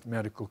increased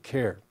medical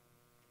care.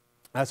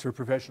 As for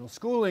professional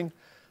schooling,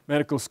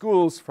 medical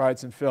schools,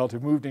 Freidson felt,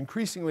 have moved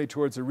increasingly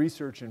towards a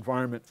research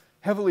environment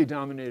heavily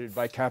dominated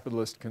by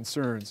capitalist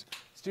concerns,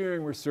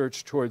 steering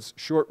research towards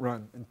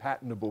short-run and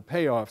patentable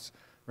payoffs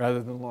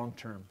rather than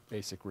long-term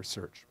basic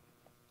research.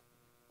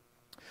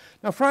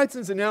 Now,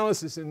 Freidson's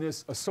analysis in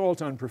this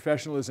Assault on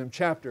Professionalism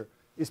chapter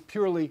is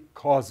purely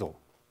causal.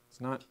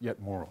 It's not yet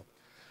moral.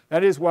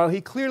 That is, while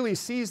he clearly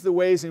sees the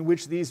ways in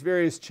which these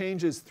various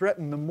changes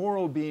threaten the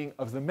moral being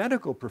of the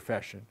medical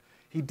profession,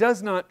 he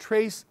does not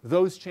trace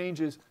those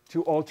changes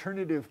to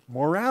alternative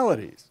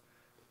moralities,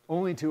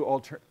 only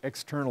to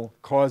external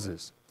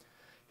causes.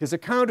 His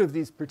account of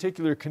these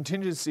particular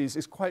contingencies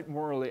is quite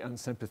morally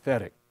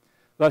unsympathetic.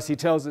 Thus, he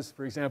tells us,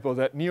 for example,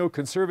 that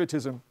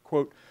neoconservatism,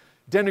 quote,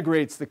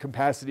 denigrates the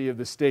capacity of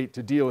the state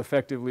to deal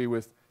effectively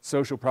with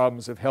social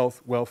problems of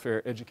health,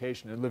 welfare,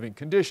 education, and living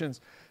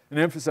conditions, and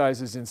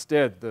emphasizes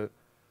instead the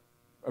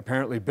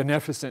apparently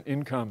beneficent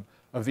income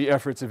of the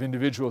efforts of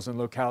individuals and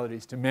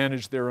localities to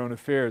manage their own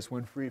affairs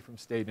when free from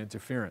state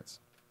interference.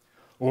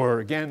 Or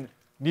again,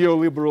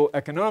 neoliberal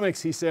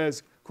economics, he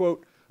says,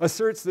 quote,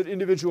 asserts that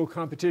individual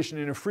competition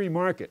in a free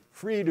market,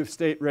 freed of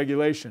state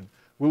regulation,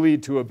 will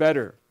lead to a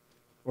better,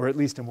 or at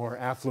least a more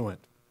affluent,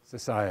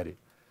 society.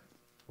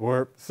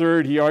 Or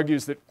third, he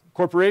argues that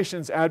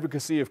corporations'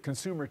 advocacy of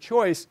consumer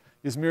choice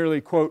is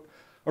merely, quote,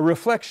 a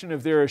reflection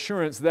of their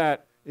assurance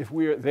that, if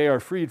they are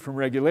freed from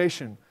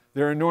regulation,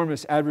 their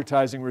enormous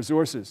advertising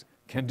resources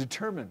can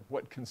determine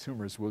what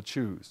consumers will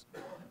choose.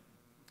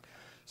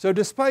 So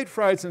despite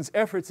Freidson's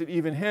efforts at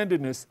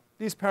even-handedness,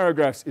 these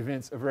paragraphs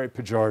evince a very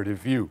pejorative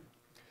view.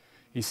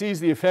 He sees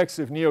the effects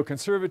of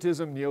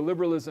neoconservatism,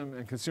 neoliberalism,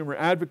 and consumer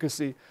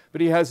advocacy,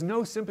 but he has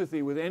no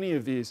sympathy with any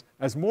of these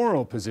as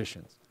moral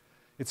positions.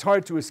 It's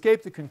hard to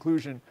escape the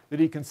conclusion that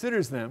he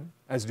considers them,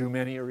 as do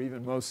many or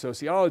even most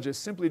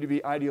sociologists, simply to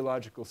be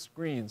ideological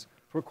screens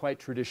for quite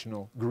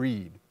traditional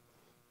greed.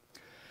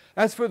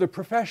 As for the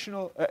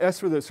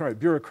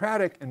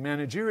bureaucratic and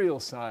managerial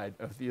side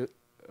of the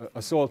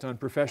assault on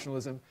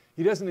professionalism,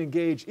 he doesn't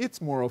engage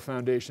its moral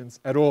foundations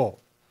at all.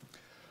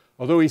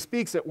 Although he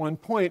speaks at one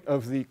point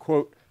of the,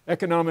 quote,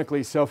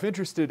 economically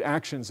self-interested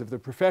actions of the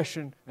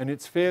profession and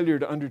its failure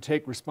to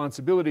undertake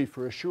responsibility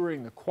for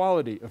assuring the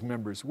quality of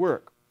members'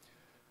 work,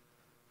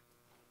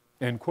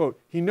 end quote,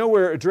 he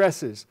nowhere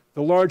addresses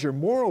the larger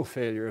moral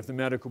failure of the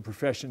medical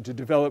profession to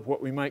develop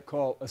what we might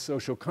call a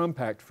social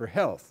compact for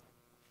health.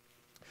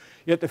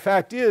 Yet the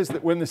fact is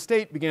that when the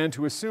state began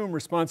to assume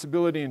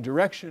responsibility and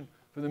direction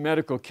for the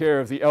medical care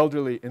of the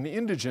elderly and the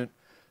indigent,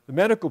 the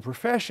medical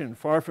profession,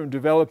 far from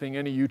developing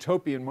any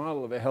utopian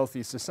model of a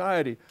healthy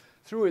society,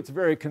 threw its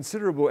very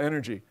considerable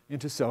energy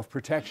into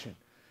self-protection.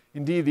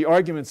 Indeed, the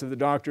arguments of the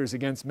doctors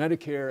against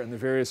Medicare and the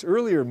various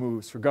earlier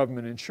moves for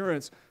government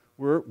insurance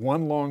were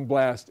one long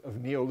blast of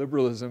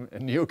neoliberalism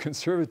and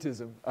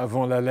neoconservatism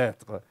avant la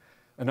lettre,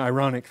 an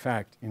ironic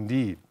fact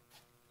indeed.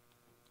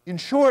 In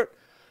short,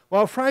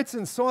 while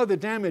Freidson saw the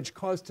damage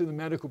caused to the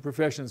medical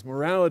profession's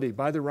morality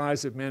by the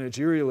rise of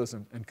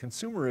managerialism and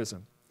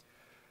consumerism,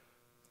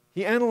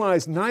 he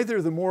analyzed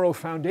neither the moral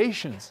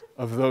foundations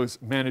of those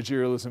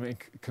managerialism and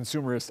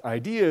consumerist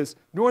ideas,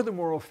 nor the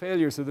moral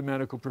failures of the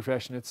medical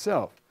profession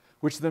itself,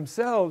 which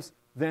themselves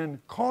then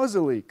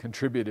causally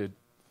contributed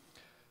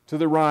to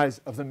the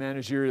rise of the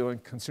managerial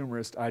and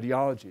consumerist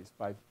ideologies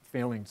by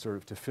failing sort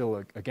of to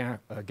fill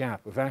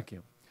a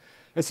vacuum.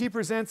 As he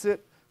presents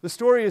it, the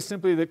story is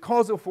simply that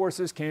causal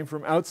forces came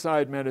from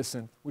outside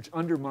medicine, which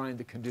undermined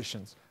the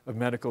conditions of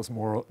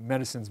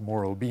medicine's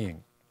moral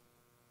being.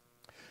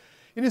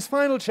 In his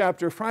final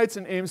chapter,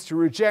 Freidson aims to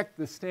reject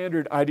the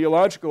standard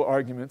ideological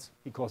arguments,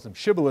 he calls them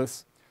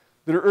shibboleths,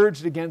 that are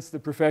urged against the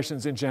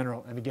professions in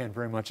general, and again,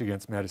 very much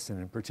against medicine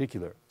in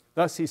particular.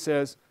 Thus, he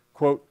says,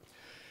 quote,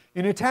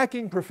 in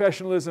attacking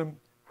professionalism,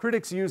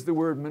 critics use the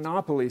word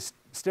monopoly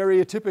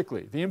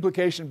stereotypically, the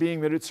implication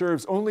being that it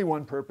serves only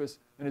one purpose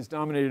and is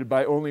dominated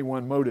by only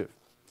one motive.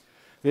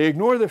 They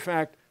ignore the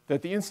fact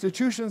that the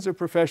institutions of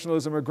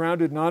professionalism are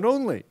grounded not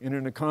only in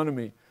an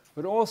economy,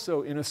 but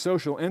also in a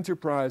social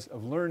enterprise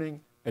of learning,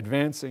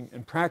 advancing,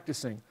 and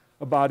practicing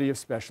a body of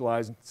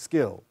specialized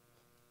skill.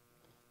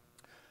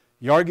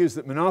 He argues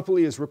that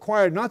monopoly is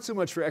required not so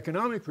much for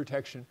economic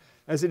protection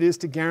as it is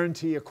to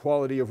guarantee a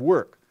quality of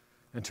work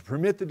and to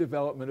permit the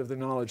development of the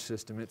knowledge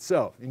system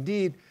itself.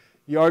 Indeed,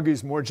 he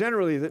argues more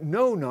generally that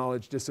no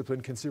knowledge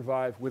discipline can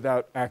survive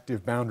without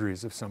active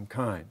boundaries of some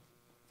kind.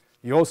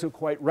 He also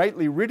quite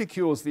rightly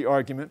ridicules the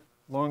argument,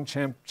 long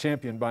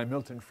championed by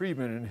Milton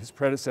Friedman and his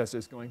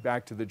predecessors going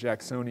back to the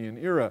Jacksonian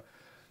era,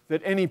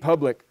 that any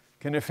public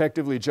can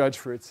effectively judge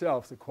for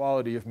itself the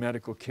quality of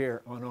medical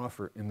care on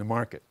offer in the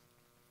market.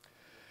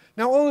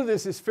 Now, all of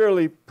this is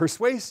fairly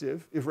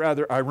persuasive, if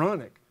rather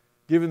ironic,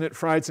 given that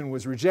Freidson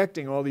was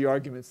rejecting all the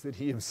arguments that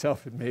he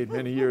himself had made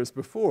many years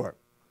before.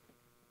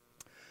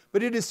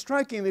 But it is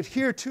striking that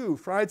here, too,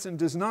 Freidson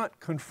does not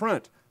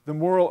confront the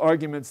moral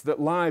arguments that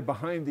lie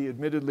behind the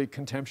admittedly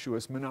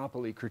contemptuous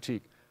monopoly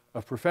critique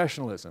of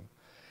professionalism.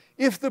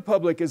 If the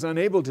public is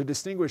unable to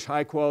distinguish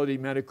high-quality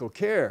medical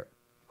care,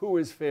 who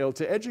has failed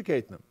to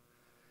educate them?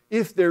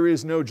 If there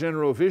is no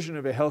general vision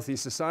of a healthy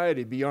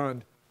society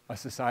beyond a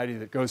society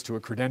that goes to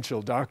a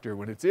credentialed doctor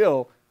when it's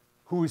ill,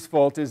 whose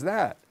fault is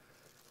that?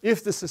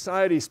 If the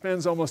society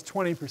spends almost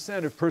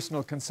 20% of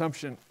personal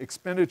consumption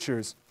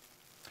expenditures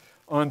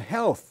on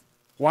health,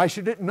 why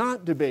should it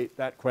not debate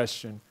that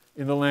question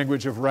in the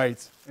language of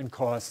rights and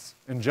costs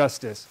and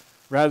justice,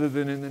 rather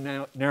than in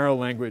the narrow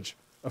language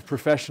of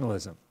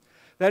professionalism?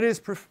 That is,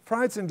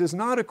 Freidson does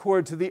not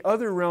accord to the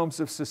other realms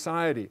of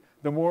society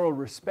the moral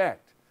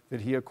respect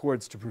that he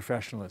accords to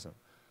professionalism.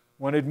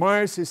 One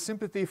admires his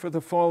sympathy for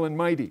the fallen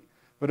mighty,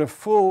 but a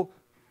full,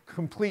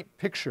 complete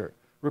picture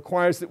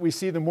requires that we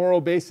see the moral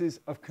bases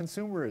of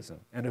consumerism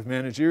and of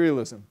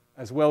managerialism,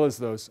 as well as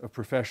those of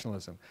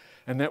professionalism,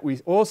 and that we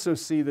also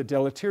see the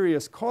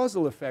deleterious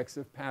causal effects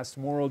of past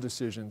moral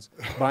decisions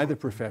by the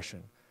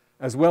profession,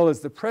 as well as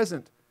the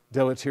present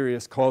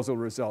deleterious causal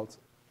results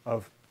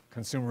of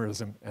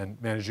consumerism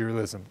and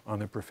managerialism on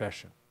the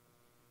profession.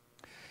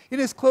 In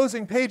his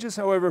closing pages,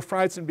 however,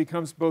 Freidson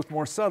becomes both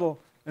more subtle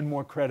and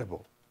more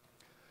credible.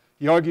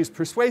 He argues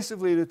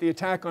persuasively that the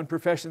attack on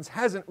professions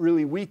hasn't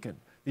really weakened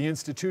the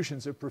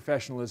institutions of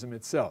professionalism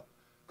itself.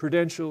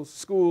 Credentials,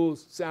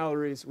 schools,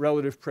 salaries,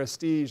 relative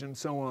prestige, and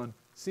so on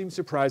seem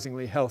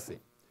surprisingly healthy.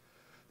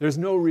 There's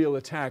no real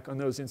attack on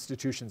those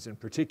institutions in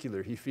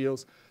particular, he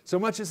feels, so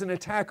much as an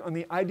attack on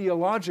the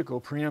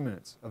ideological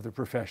preeminence of the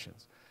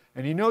professions.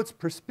 And he notes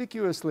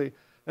perspicuously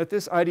that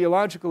this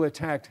ideological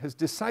attack has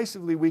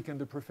decisively weakened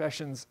the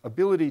profession's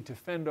ability to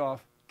fend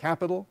off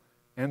capital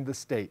and the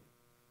state.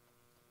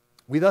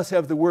 We thus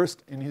have the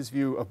worst, in his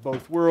view, of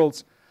both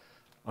worlds.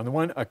 On the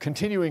one, a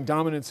continuing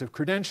dominance of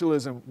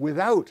credentialism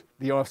without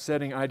the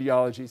offsetting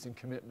ideologies and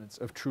commitments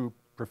of true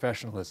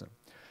professionalism.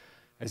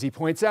 As he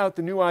points out,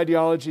 the new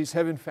ideologies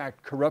have in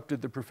fact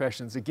corrupted the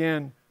professions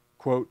again.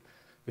 Quote,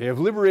 they have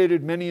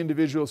liberated many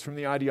individuals from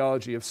the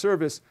ideology of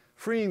service,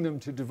 freeing them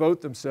to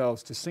devote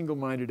themselves to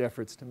single-minded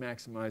efforts to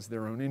maximize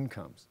their own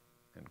incomes,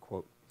 end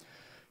quote.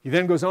 He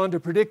then goes on to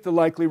predict the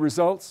likely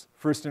results,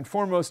 first and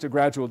foremost, a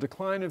gradual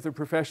decline of the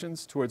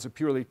professions towards a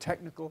purely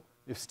technical,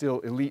 if still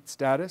elite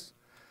status,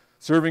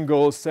 serving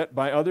goals set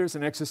by others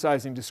and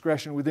exercising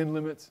discretion within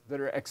limits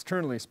that are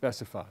externally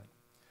specified.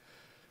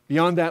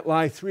 Beyond that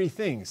lie three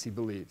things, he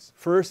believes.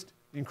 First,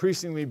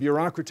 increasingly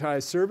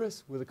bureaucratized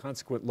service with a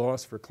consequent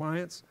loss for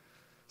clients.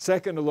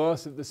 Second, a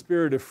loss of the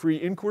spirit of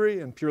free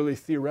inquiry and purely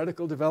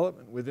theoretical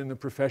development within the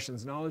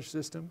profession's knowledge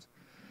systems.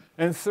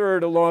 And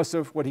third, a loss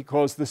of what he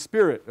calls the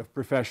spirit of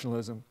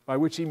professionalism, by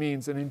which he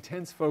means an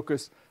intense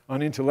focus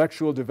on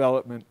intellectual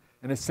development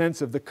and a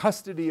sense of the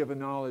custody of a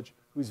knowledge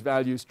whose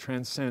values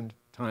transcend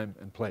time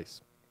and place.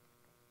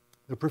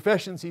 The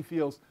professions, he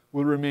feels,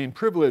 will remain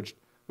privileged,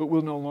 but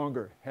will no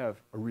longer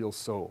have a real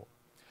soul.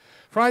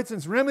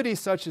 Freidson's remedy,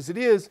 such as it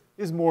is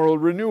moral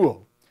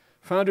renewal,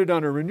 founded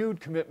on a renewed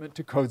commitment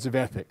to codes of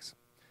ethics.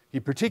 He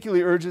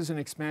particularly urges an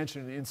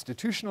expansion in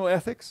institutional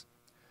ethics.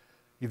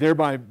 He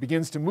thereby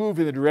begins to move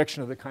in the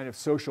direction of the kind of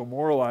social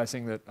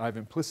moralizing that I've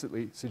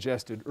implicitly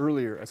suggested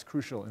earlier as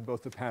crucial in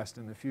both the past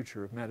and the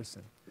future of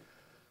medicine.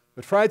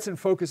 But Freidson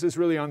focuses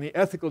really on the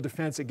ethical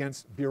defense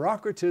against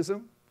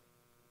bureaucratism,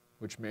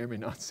 which may or may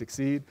not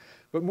succeed,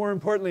 but more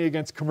importantly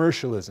against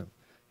commercialism.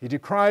 He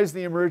decries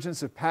the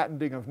emergence of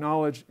patenting of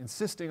knowledge,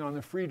 insisting on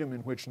the freedom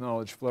in which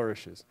knowledge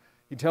flourishes.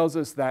 He tells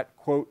us that,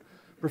 quote,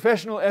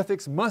 professional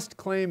ethics must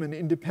claim an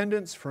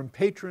independence from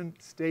patron,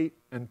 state,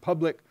 and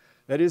public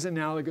that is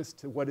analogous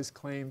to what is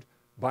claimed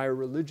by a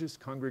religious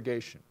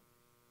congregation,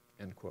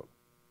 end quote.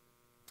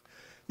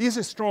 These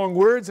are strong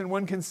words, and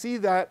one can see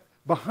that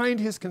behind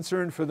his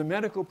concern for the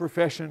medical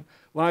profession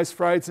lies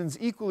Freidson's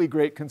equally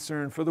great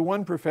concern for the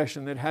one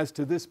profession that has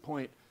to this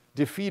point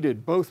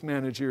defeated both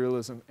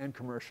managerialism and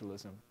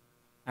commercialism,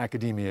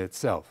 academia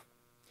itself.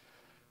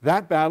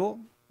 That battle,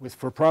 with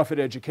for-profit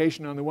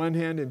education on the one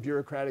hand and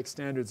bureaucratic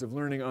standards of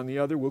learning on the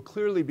other, will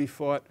clearly be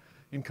fought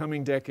in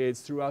coming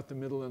decades throughout the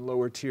middle and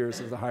lower tiers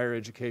of the higher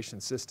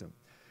education system.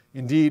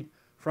 Indeed,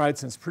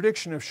 Freidson's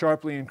prediction of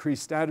sharply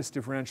increased status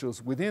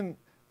differentials within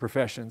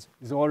professions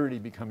is already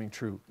becoming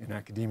true in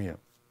academia.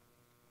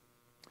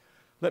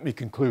 Let me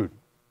conclude.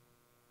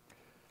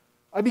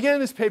 I began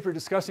this paper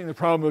discussing the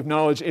problem of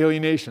knowledge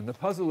alienation, the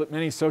puzzle that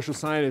many social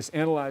scientists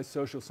analyze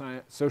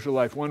social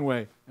life one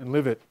way and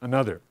live it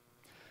another.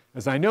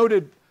 As I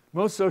noted,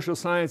 most social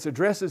science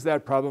addresses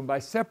that problem by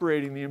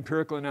separating the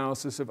empirical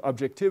analysis of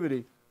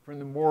objectivity from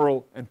the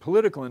moral and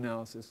political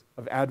analysis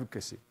of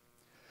advocacy.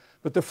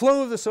 But the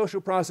flow of the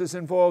social process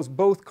involves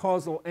both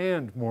causal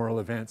and moral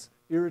events,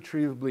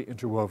 irretrievably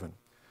interwoven.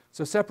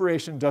 So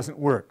separation doesn't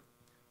work.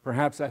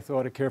 Perhaps I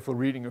thought a careful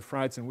reading of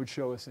Freidson would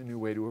show us a new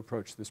way to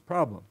approach this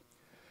problem.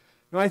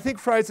 Now, I think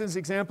Freidson's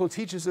example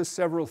teaches us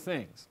several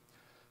things.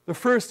 The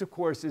first, of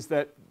course, is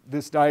that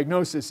this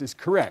diagnosis is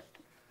correct.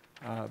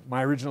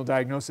 My original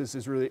diagnosis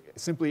is really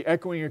simply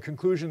echoing a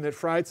conclusion that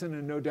Freidson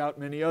and no doubt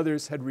many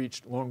others had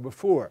reached long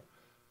before.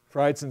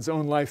 Freidson's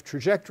own life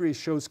trajectory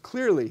shows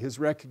clearly his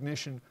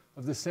recognition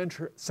of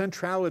the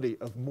centrality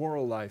of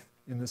moral life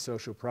in the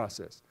social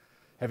process.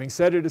 Having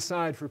set it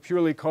aside for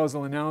purely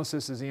causal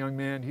analysis as a young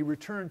man, he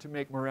returned to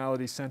make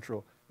morality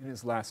central in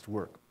his last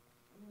work.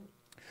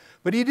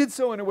 But he did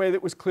so in a way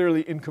that was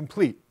clearly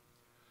incomplete.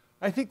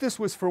 I think this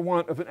was for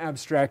want of an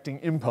abstracting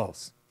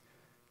impulse.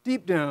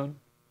 Deep down,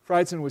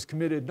 Freidson was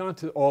committed not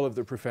to all of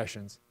the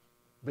professions,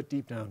 but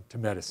deep down to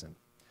medicine.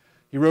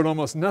 He wrote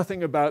almost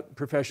nothing about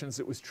professions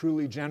that was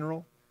truly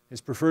general.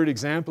 His preferred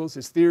examples,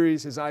 his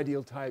theories, his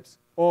ideal types,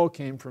 all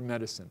came from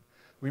medicine.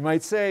 We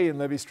might say, in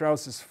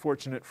Levi-Strauss's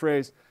fortunate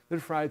phrase, that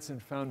Freidson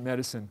found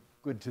medicine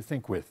good to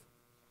think with.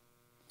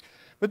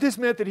 But this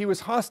meant that he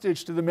was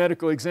hostage to the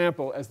medical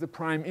example as the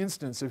prime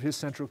instance of his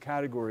central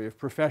category of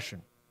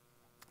profession.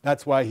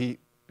 That's why he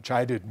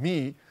chided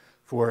me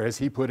for, as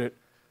he put it,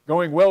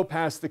 going well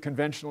past the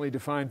conventionally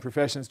defined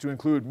professions to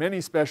include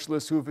many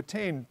specialists who have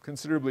attained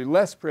considerably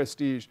less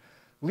prestige,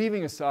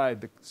 leaving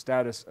aside the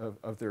status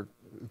of their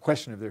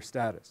question of their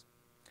status.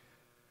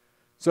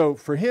 So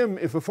for him,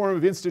 if a form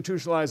of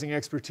institutionalizing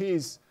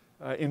expertise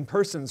in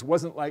persons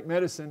wasn't like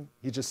medicine,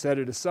 he just set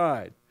it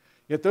aside.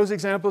 Yet those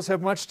examples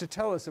have much to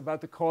tell us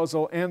about the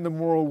causal and the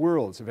moral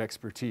worlds of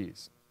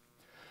expertise.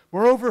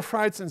 Moreover,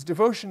 Freidson's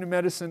devotion to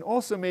medicine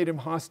also made him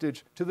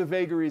hostage to the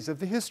vagaries of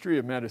the history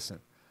of medicine,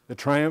 the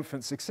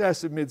triumphant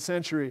success of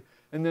mid-century,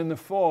 and then the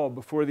fall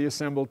before the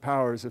assembled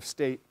powers of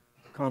state,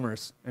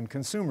 commerce, and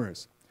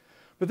consumers.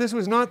 But this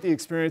was not the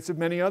experience of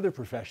many other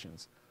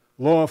professions.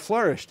 Law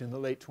flourished in the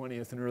late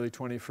 20th and early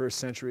 21st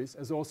centuries,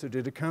 as also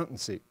did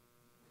accountancy.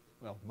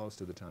 Well,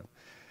 most of the time.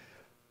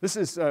 This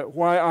is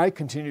why I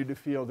continue to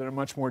feel that a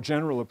much more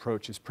general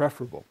approach is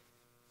preferable.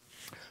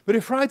 But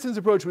if Freidson's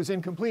approach was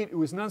incomplete, it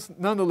was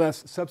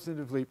nonetheless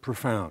substantively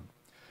profound.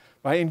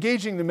 By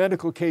engaging the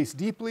medical case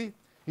deeply,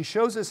 he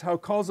shows us how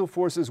causal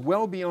forces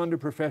well beyond a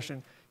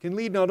profession can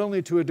lead not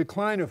only to a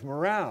decline of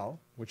morale,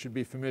 which should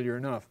be familiar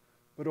enough,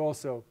 but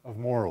also of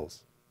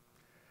morals.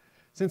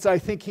 Since I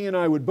think he and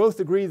I would both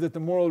agree that the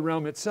moral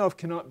realm itself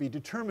cannot be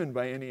determined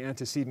by any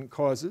antecedent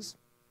causes,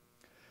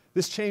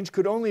 this change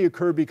could only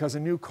occur because a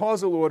new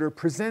causal order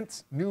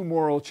presents new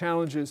moral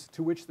challenges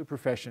to which the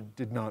profession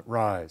did not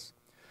rise.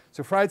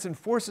 So Freidson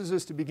forces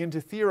us to begin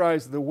to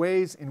theorize the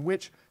ways in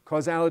which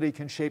causality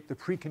can shape the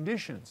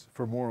preconditions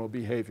for moral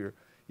behavior,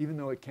 even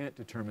though it can't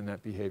determine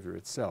that behavior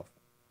itself.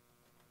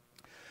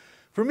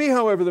 For me,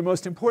 however, the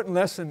most important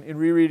lesson in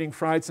rereading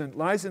Freidson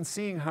lies in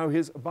seeing how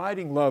his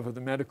abiding love of the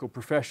medical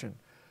profession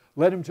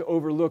led him to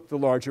overlook the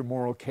larger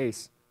moral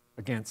case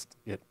against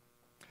it.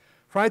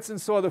 Freidson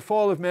saw the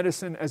fall of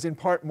medicine as in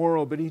part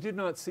moral, but he did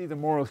not see the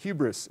moral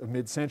hubris of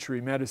mid-century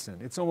medicine.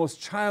 It's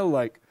almost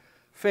childlike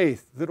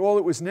faith that all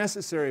that was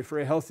necessary for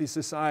a healthy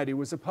society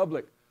was a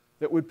public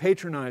that would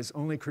patronize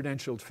only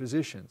credentialed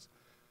physicians.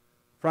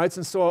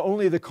 Freidson saw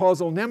only the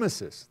causal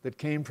nemesis that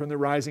came from the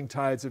rising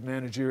tides of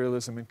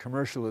managerialism and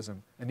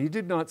commercialism, and he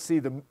did not see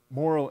the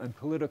moral and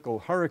political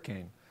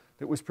hurricane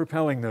that was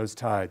propelling those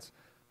tides,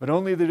 but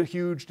only the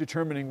huge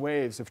determining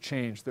waves of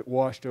change that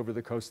washed over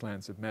the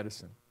coastlands of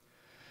medicine.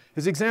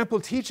 His example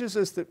teaches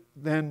us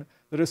that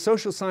a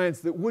social science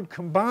that would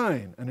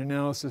combine an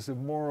analysis of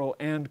moral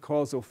and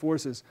causal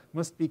forces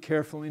must be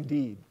careful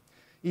indeed.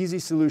 Easy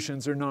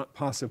solutions are not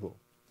possible.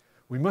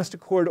 We must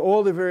accord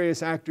all the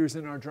various actors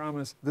in our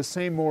dramas the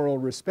same moral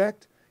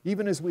respect,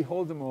 even as we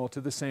hold them all to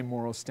the same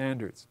moral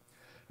standards.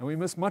 And we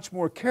must much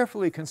more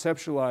carefully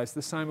conceptualize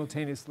the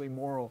simultaneously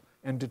moral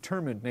and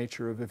determined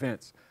nature of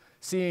events,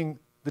 seeing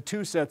the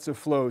two sets of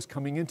flows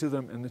coming into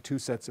them and the two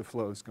sets of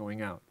flows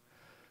going out.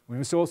 We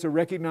must also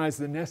recognize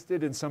the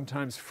nested and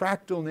sometimes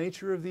fractal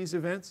nature of these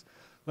events,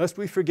 lest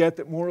we forget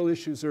that moral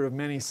issues are of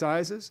many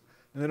sizes,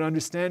 and that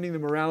understanding the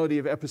morality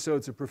of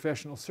episodes of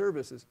professional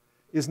services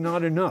is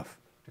not enough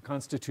to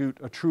constitute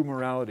a true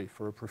morality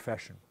for a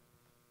profession.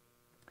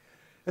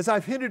 As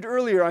I've hinted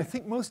earlier, I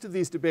think most of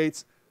these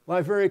debates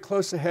lie very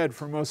close ahead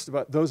for most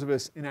of those of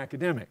us in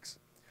academics.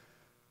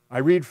 I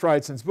read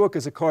Freidson's book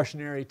as a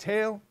cautionary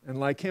tale, and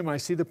like him, I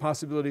see the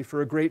possibility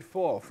for a great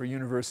fall for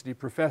university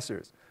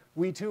professors.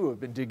 We too have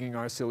been digging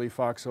our silly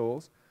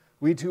foxholes.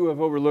 We too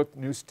have overlooked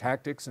new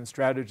tactics and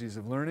strategies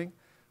of learning.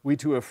 We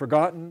too have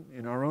forgotten,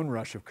 in our own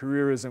rush of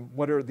careerism,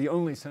 what are the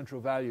only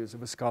central values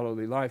of a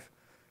scholarly life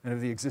and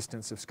of the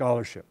existence of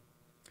scholarship.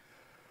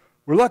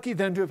 We're lucky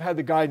then to have had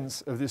the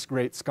guidance of this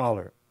great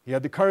scholar. He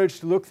had the courage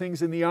to look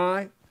things in the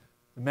eye,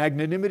 the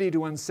magnanimity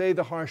to unsay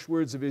the harsh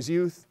words of his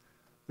youth,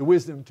 the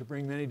wisdom to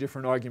bring many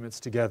different arguments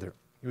together.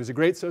 He was a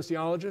great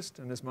sociologist,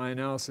 and as my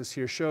analysis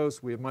here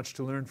shows, we have much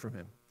to learn from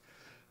him.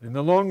 In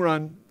the long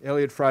run,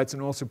 Eliot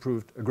Freidson also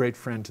proved a great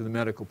friend to the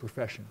medical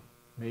profession.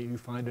 May you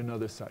find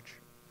another such.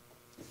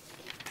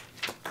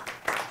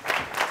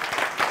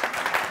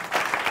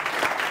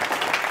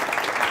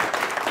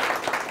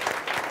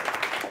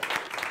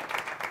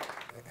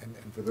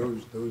 And for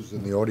those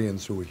in the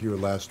audience who were here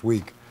last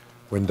week,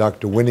 when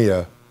Dr.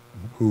 Winia,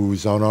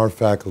 who's on our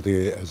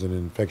faculty as an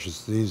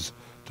infectious disease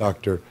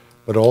doctor,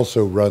 but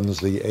also runs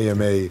the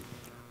AMA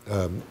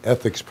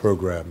ethics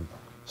program,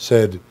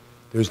 said,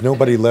 there's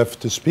nobody left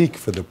to speak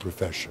for the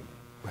profession.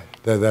 Right.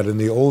 That in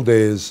the old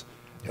days,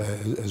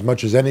 as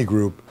much as any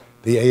group,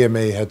 the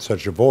AMA had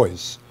such a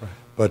voice. Right.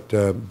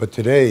 But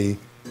today,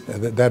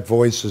 that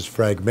voice is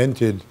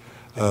fragmented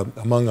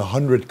among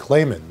 100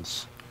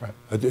 claimants.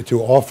 Right.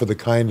 To offer the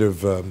kind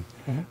of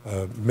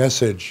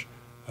message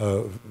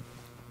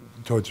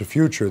towards the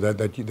future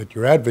that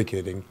you're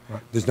advocating.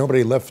 Right. There's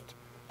nobody left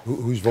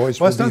whose voice will be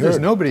heard. Well, it's not there's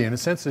nobody. In a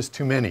sense, there's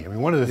too many. I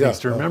mean, one of the things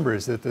to remember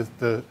is that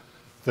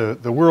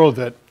the world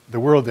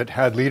that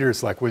had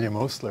leaders like William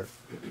Osler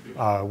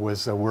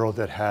was a world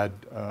that had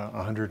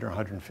 100 or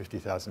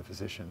 150,000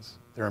 physicians.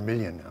 There are 1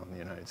 million now in the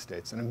United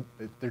States, and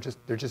they're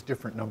just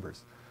different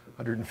numbers.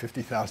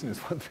 150,000 is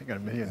one thing,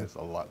 and 1 million is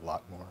a lot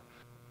more.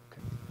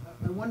 Okay.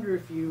 I wonder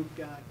if you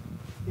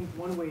think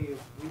one way of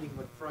reading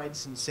what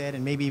Freidson said,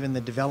 and maybe even the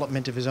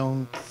development of his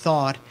own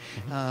thought,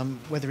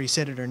 whether he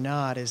said it or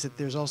not, is that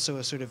there's also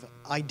a sort of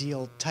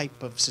ideal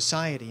type of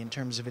society in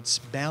terms of its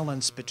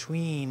balance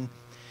between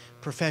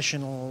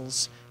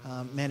professionals,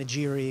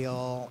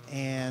 managerial,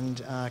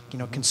 and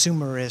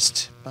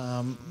consumerist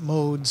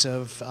modes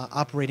of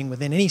operating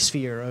within any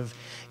sphere of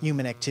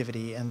human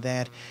activity, and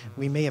that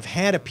we may have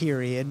had a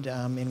period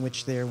in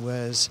which there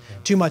was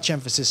too much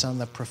emphasis on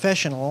the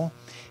professional.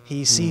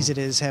 He sees it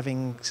as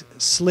having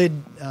slid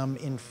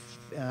in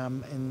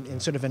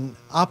sort of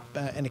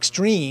an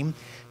extreme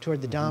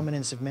toward the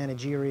dominance of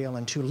managerial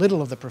and too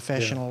little of the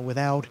professional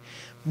without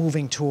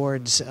moving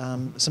towards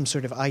some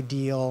sort of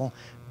ideal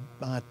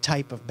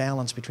type of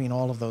balance between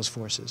all of those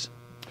forces.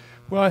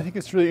 Well, I think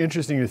it's really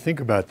interesting to think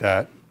about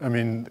that. I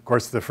mean, of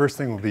course, the first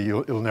thing will be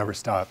it'll never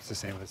stop. It's the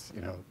same as,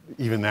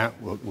 even that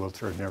will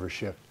sort of never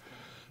shift.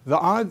 The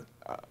odd,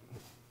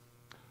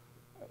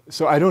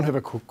 so I don't have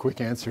a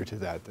quick answer to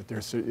that. That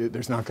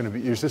there's not going to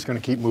be. You're just going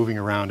to keep moving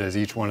around as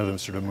each one of them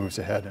sort of moves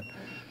ahead,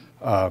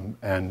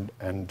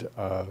 and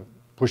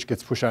push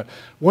gets pushed out.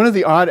 One of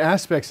the odd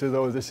aspects,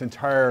 though, of this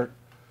entire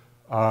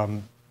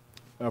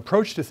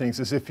approach to things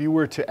is if you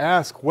were to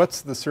ask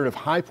what's the sort of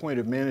high point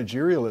of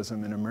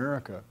managerialism in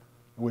America,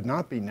 it would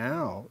not be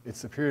now.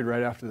 It's the period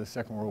right after the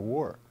Second World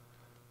War.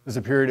 There's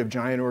a period of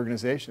giant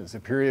organizations, a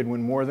period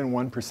when more than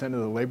 1% of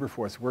the labor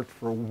force worked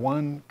for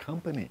one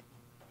company,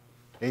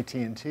 AT&T.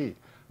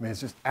 I mean, it's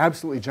just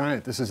absolutely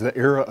giant. This is the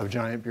era of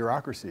giant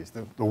bureaucracies.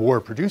 The war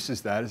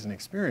produces that as an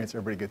experience.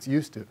 Everybody gets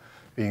used to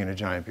being in a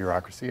giant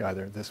bureaucracy,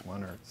 either this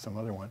one or some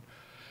other one.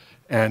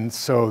 And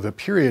so the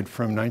period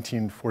from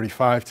 1945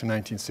 to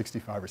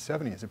 1965 or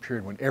 70 is a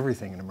period when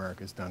everything in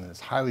America is done in this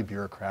highly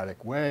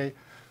bureaucratic way,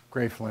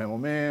 gray flannel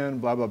man,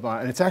 blah, blah, blah.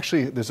 And it's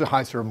actually, there's a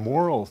high sort of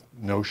moral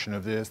notion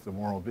of this, the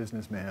moral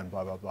businessman,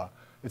 blah, blah, blah.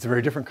 It's a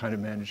very different kind of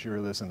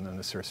managerialism than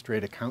the sort of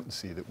straight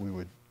accountancy that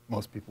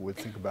most people would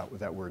think about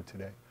with that word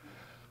today.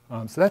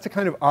 So that's a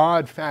kind of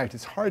odd fact.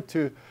 It's hard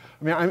to,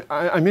 I mean,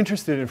 I'm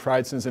interested in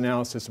Freidson's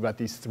analysis about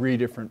these three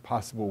different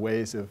possible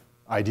ways of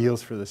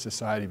ideals for the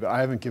society, but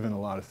I haven't given a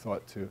lot of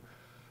thought to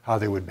how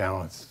they would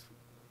balance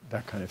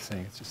that kind of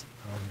thing. It's just,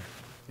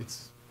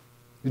 it's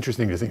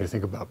interesting to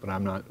think about, but I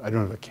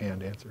don't have a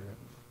canned answer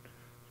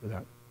for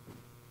that.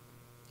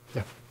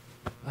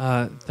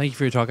 Yeah. Thank you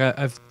for your talk. I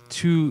have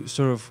two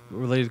sort of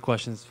related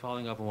questions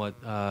following up on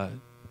what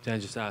Dan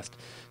just asked.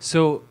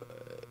 So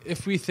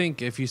if you say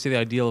the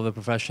ideal of the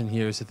profession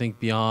here is to think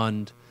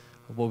beyond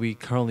what we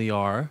currently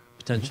are,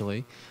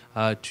 potentially,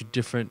 to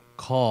different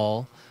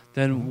call,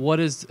 then what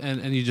is,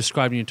 and you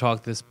described in your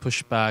talk this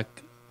pushback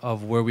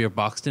of where we are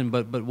boxed in,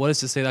 but what is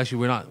to say that actually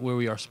we're not where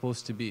we are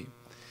supposed to be?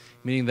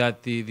 Meaning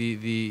that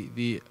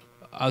the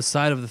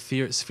outside of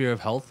the sphere of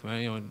health, right?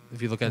 You know,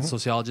 if you look at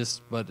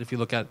sociologists, but if you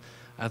look at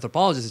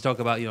anthropologists, they talk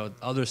about, you know,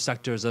 other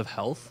sectors of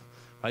health,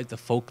 right? The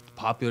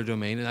popular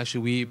domain. And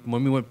actually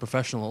when we went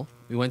professional,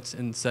 we went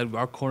and said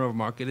our corner of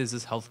market is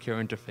this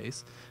healthcare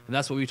interface. And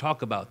that's what we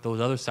talk about.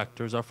 Those other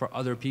sectors are for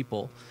other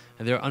people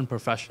and they're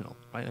unprofessional,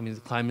 right? I mean,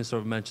 the climate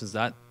sort of mentions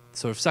that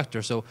sort of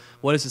sector. So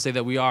what is to say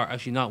that we are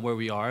actually not where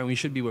we are and we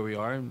should be where we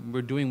are and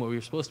we're doing what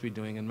we're supposed to be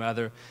doing, and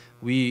rather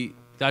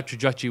that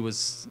trajectory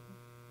was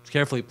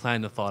carefully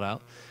planned and thought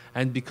out.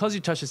 And because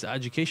you touched this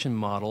education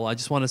model, I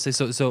just want to say,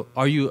 so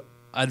are you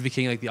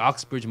advocating like the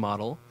Oxbridge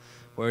model,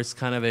 where it's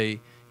kind of a,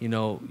 you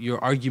know,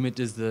 your argument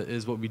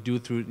is what we do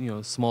through, you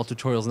know, small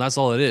tutorials, and that's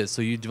all it is.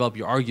 So you develop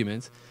your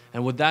argument,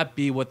 and would that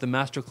be what the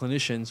master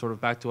clinician, sort of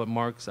back to what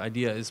Mark's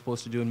idea, is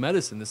supposed to do in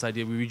medicine? This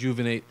idea we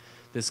rejuvenate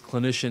this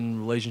clinician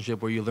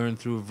relationship where you learn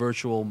through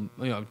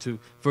to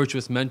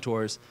virtuous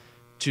mentors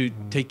to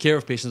take care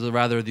of patients, or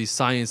rather the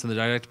science and the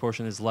direct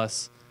portion is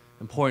less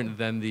important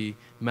than the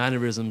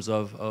mannerisms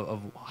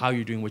of how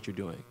you're doing what you're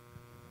doing.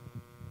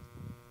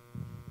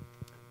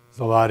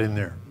 There's a lot in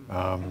there.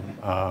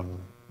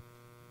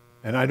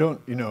 And I don't,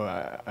 you know,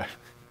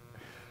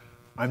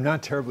 I'm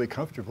not terribly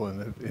comfortable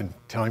in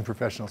telling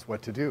professionals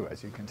what to do,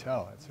 as you can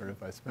tell.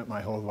 I spent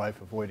my whole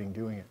life avoiding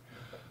doing it.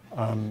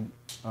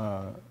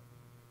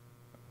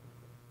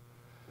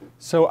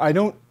 So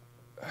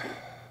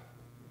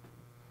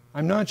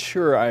I'm not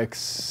sure I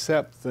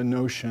accept the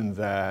notion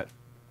that,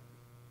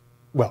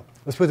 well,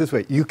 let's put it this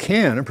way.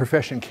 A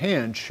profession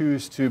can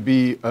choose to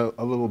be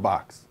a little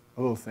box,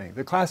 a little thing.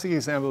 The classic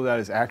example of that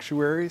is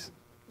actuaries,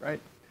 right?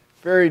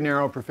 Very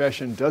narrow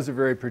profession, does a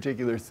very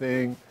particular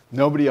thing.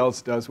 Nobody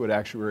else does what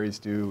actuaries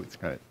do. It's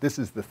kind of, this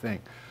is the thing.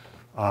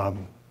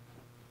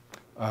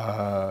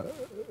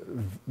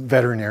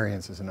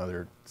 Veterinarians is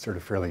another sort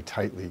of fairly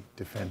tightly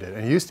defended.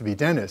 And it used to be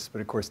dentists,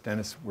 but of course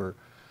dentists were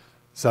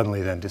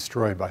suddenly then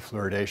destroyed by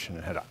fluoridation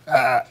and had what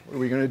are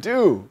we going to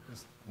do?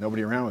 There's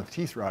nobody around with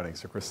teeth rotting.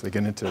 So of course they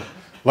get into,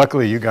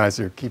 luckily you guys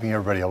are keeping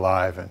everybody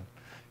alive, and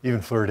even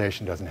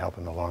fluoridation doesn't help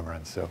in the long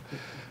run. So,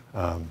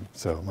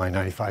 so my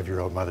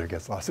 95-year-old mother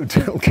gets lots of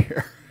dental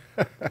care.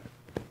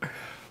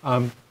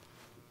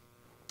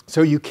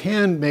 So you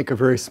can make a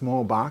very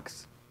small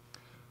box,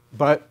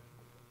 but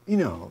you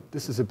know,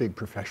 this is a big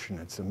profession.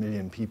 It's 1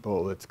 million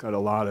people. It's got a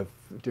lot of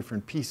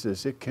different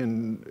pieces. It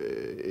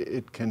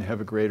can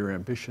have a greater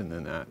ambition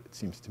than that, it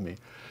seems to me.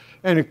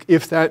 And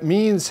if that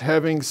means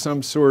having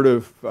some sort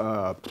of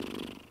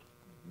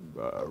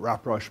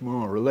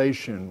rapprochement,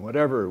 relation,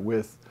 whatever,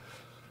 with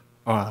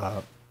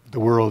the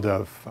world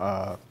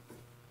of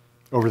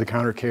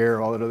over-the-counter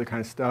care, all that other kind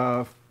of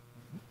stuff,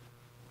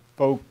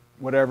 folk,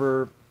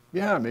 whatever,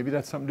 yeah, maybe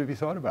that's something to be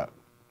thought about.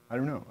 I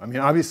don't know. I mean,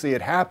 obviously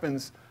it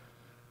happens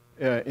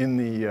in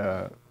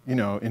the,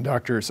 in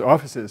doctors'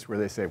 offices where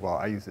they say, well,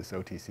 I use this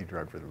OTC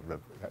drug for the,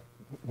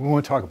 we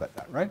won't talk about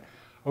that, right?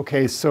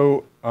 Okay,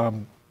 so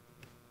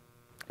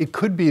it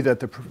could be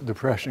that the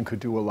profession could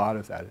do a lot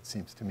of that, it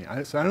seems to me.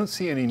 So I don't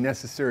see any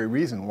necessary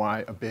reason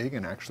why a big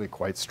and actually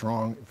quite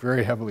strong,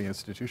 very heavily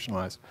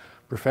institutionalized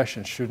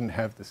profession shouldn't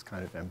have this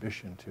kind of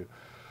ambition to,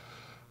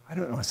 I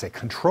don't want to say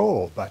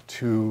control, but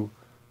to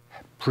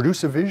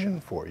produce a vision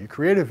for. You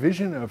create a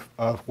vision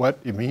of what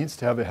it means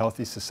to have a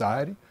healthy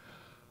society,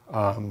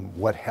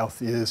 what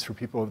health is for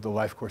people of the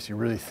life course. You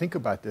really think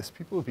about this,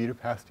 people will beat a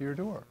path to your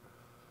door.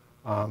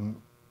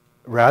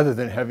 Rather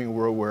than having a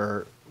world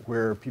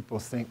where people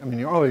think, I mean,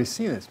 you're already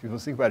seeing this, people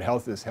think about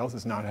health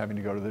as not having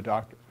to go to the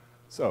doctor.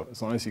 So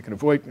as long as you can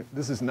avoid,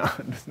 this does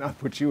not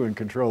put you in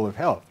control of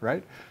health,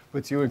 right?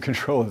 Puts you in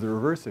control of the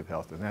reverse of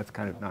health, and that's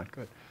kind of not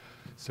good.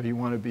 So you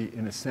want to be,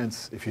 in a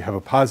sense, if you have a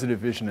positive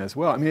vision as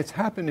well. I mean, it's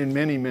happened in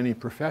many, many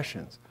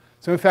professions.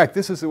 So in fact,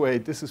 this is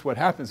what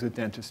happens with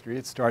dentistry.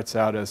 It starts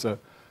out as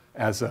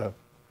a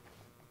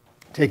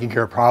taking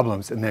care of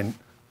problems, and then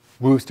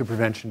moves to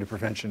prevention, to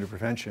prevention, to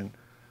prevention.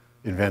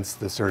 Invents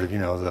the sort of, you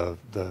know,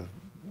 the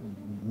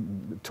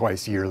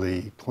twice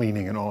yearly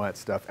cleaning and all that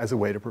stuff as a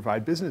way to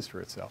provide business for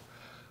itself.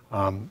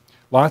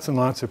 Lots and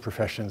lots of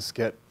professions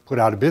get put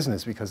out of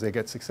business because they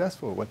get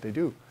successful at what they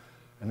do.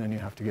 And then you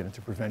have to get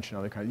into prevention,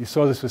 other kinds. You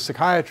saw this with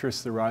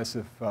psychiatrists, the rise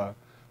of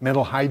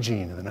mental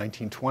hygiene in the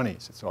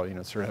 1920s. It's all, you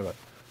know, sort of a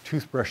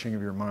toothbrushing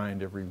of your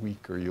mind every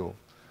week or you'll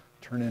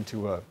turn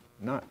into a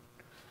nut.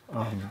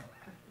 I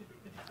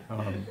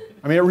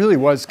mean, it really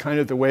was kind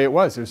of the way it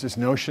was. There's this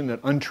notion that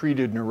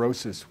untreated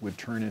neurosis would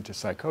turn into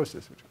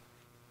psychosis, which is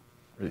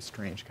a really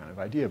strange kind of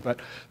idea. But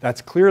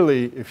that's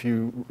clearly, if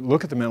you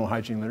look at the mental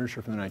hygiene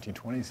literature from the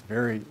 1920s,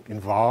 very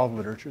involved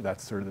literature,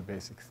 that's sort of the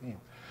basic theme.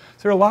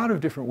 So there are a lot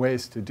of different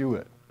ways to do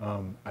it,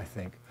 I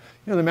think.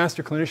 You know, the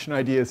master clinician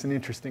idea is an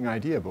interesting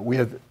idea, but we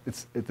have,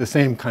 it's the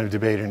same kind of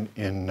debate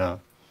in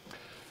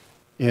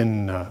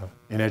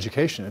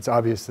education. It's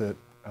obvious that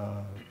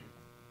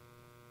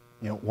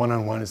you know,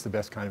 one-on-one is the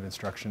best kind of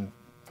instruction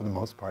for the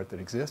most part that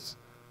exists.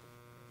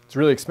 It's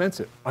really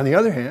expensive. On the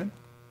other hand,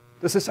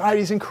 the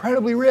society is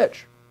incredibly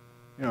rich.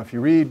 You know, if you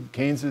read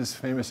Keynes's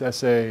famous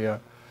essay,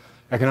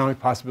 Economic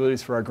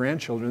Possibilities for Our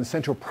Grandchildren, the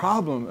central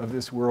problem of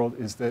this world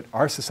is that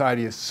our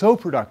society is so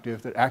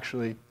productive that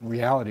actually, in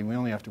reality, we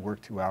only have to work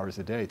 2 hours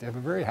a day to have a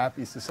very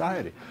happy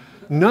society.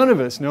 None of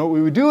us know what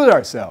we would do with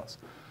ourselves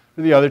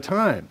for the other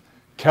time.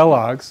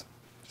 Kellogg's,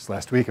 just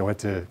last week I went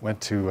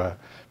to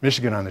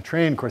Michigan on the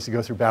train. Of course, you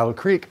go through Battle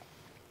Creek.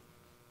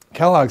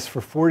 Kellogg's for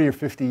 40 or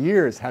 50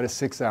 years had a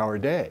 6-hour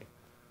day.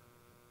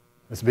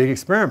 It's a big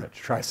experiment to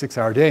try a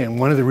 6-hour day. And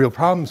one of the real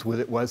problems with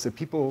it was that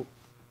people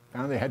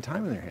found they had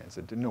time in their hands.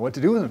 They didn't know what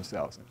to do with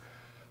themselves.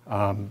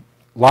 A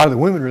lot of the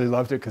women really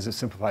loved it because it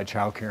simplified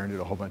childcare and did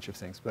a whole bunch of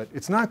things. But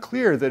it's not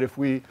clear that if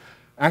we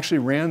actually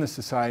ran the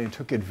society and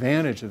took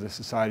advantage of the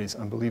society's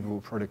unbelievable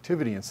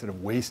productivity instead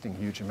of wasting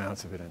huge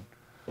amounts of it in,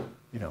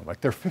 you know,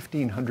 like there are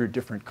 1,500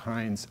 different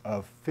kinds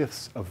of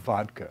fifths of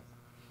vodka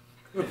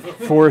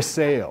for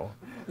sale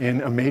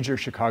in a major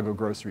Chicago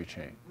grocery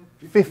chain.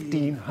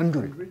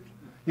 1,500.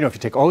 You know, if you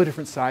take all the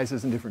different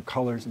sizes and different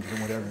colors and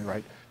different whatever,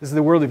 right? This is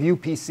the world of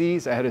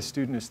UPCs. I had a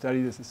student who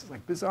studied this. This is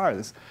like bizarre.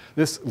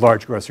 This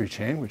large grocery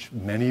chain, which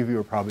many of you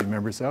are probably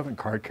members of and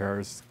card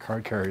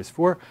carriers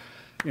for,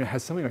 you know,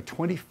 has something like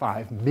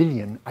 25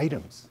 million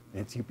items in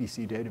its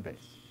UPC database.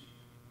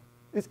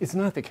 It's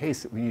not the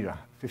case that we need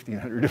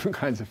 1,500 different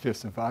kinds of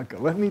fifths of vodka.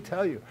 Let me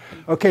tell you.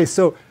 Okay,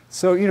 so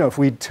you know, if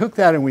we took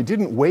that and we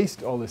didn't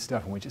waste all this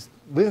stuff and we just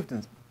lived,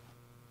 and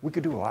we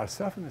could do a lot of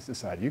stuff in this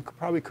society. You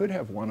probably could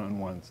have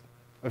one-on-ones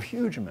of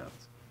huge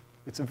amounts.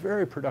 It's a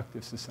very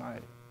productive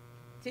society.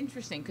 It's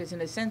interesting because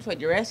in a sense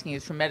what you're asking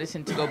is for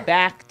medicine to go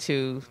back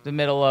to the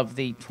middle of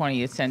the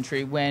 20th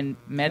century when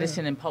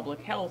medicine and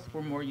public health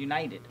were more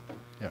united.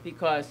 Yeah.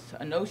 Because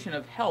a notion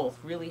of health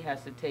really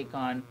has to take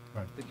on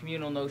the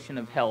communal notion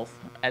of health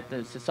at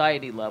the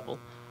society level.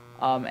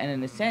 And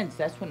in a sense,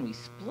 that's when we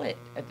split.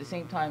 At the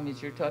same time as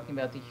you're talking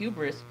about the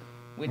hubris,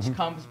 which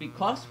comes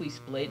because we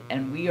split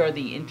and we are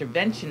the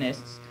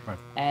interventionists,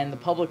 and the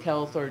public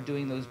health are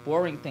doing those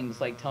boring things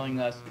like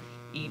telling us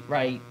eat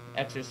right,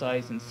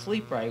 exercise, and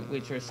sleep right,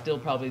 which are still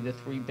probably the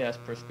 3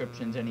 best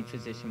prescriptions any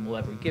physician will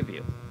ever give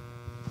you.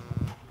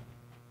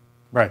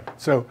 Right.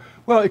 So,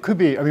 well, it could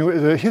be. I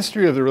mean, the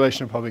history of the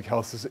relation to public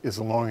health is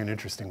a long and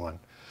interesting one.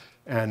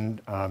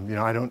 And, you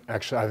know, I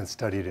haven't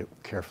studied it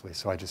carefully,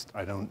 so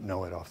I don't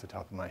know it off the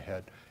top of my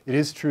head. It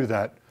is true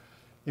that,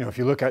 you know, if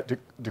you look at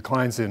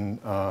declines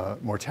in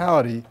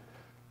mortality,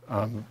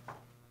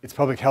 it's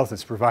public health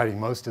that's providing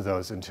most of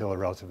those until a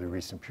relatively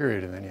recent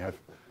period, and then you have,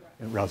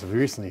 relatively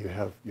recently,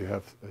 you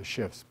have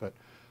shifts. But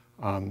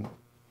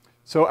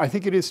so I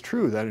think it is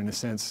true that, in a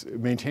sense,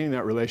 maintaining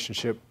that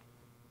relationship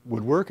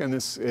would work, and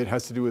it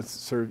has to do with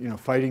sort of, you know,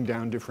 fighting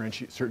down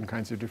certain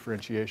kinds of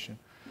differentiation,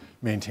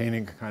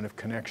 maintaining a kind of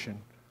connection.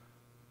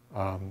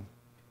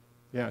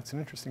 Yeah, it's an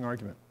interesting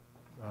argument.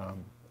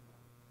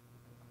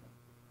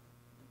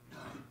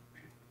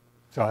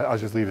 So I'll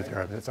just leave it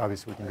there. It's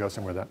obvious we can go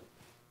somewhere with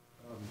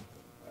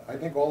that. I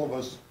think all of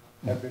us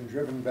have been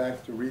driven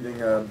back to reading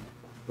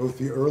both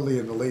the early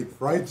and the late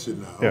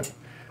Freidson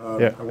now.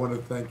 Yeah. I want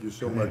to thank you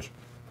so much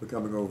for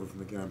coming over from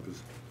the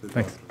campus.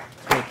 Thanks.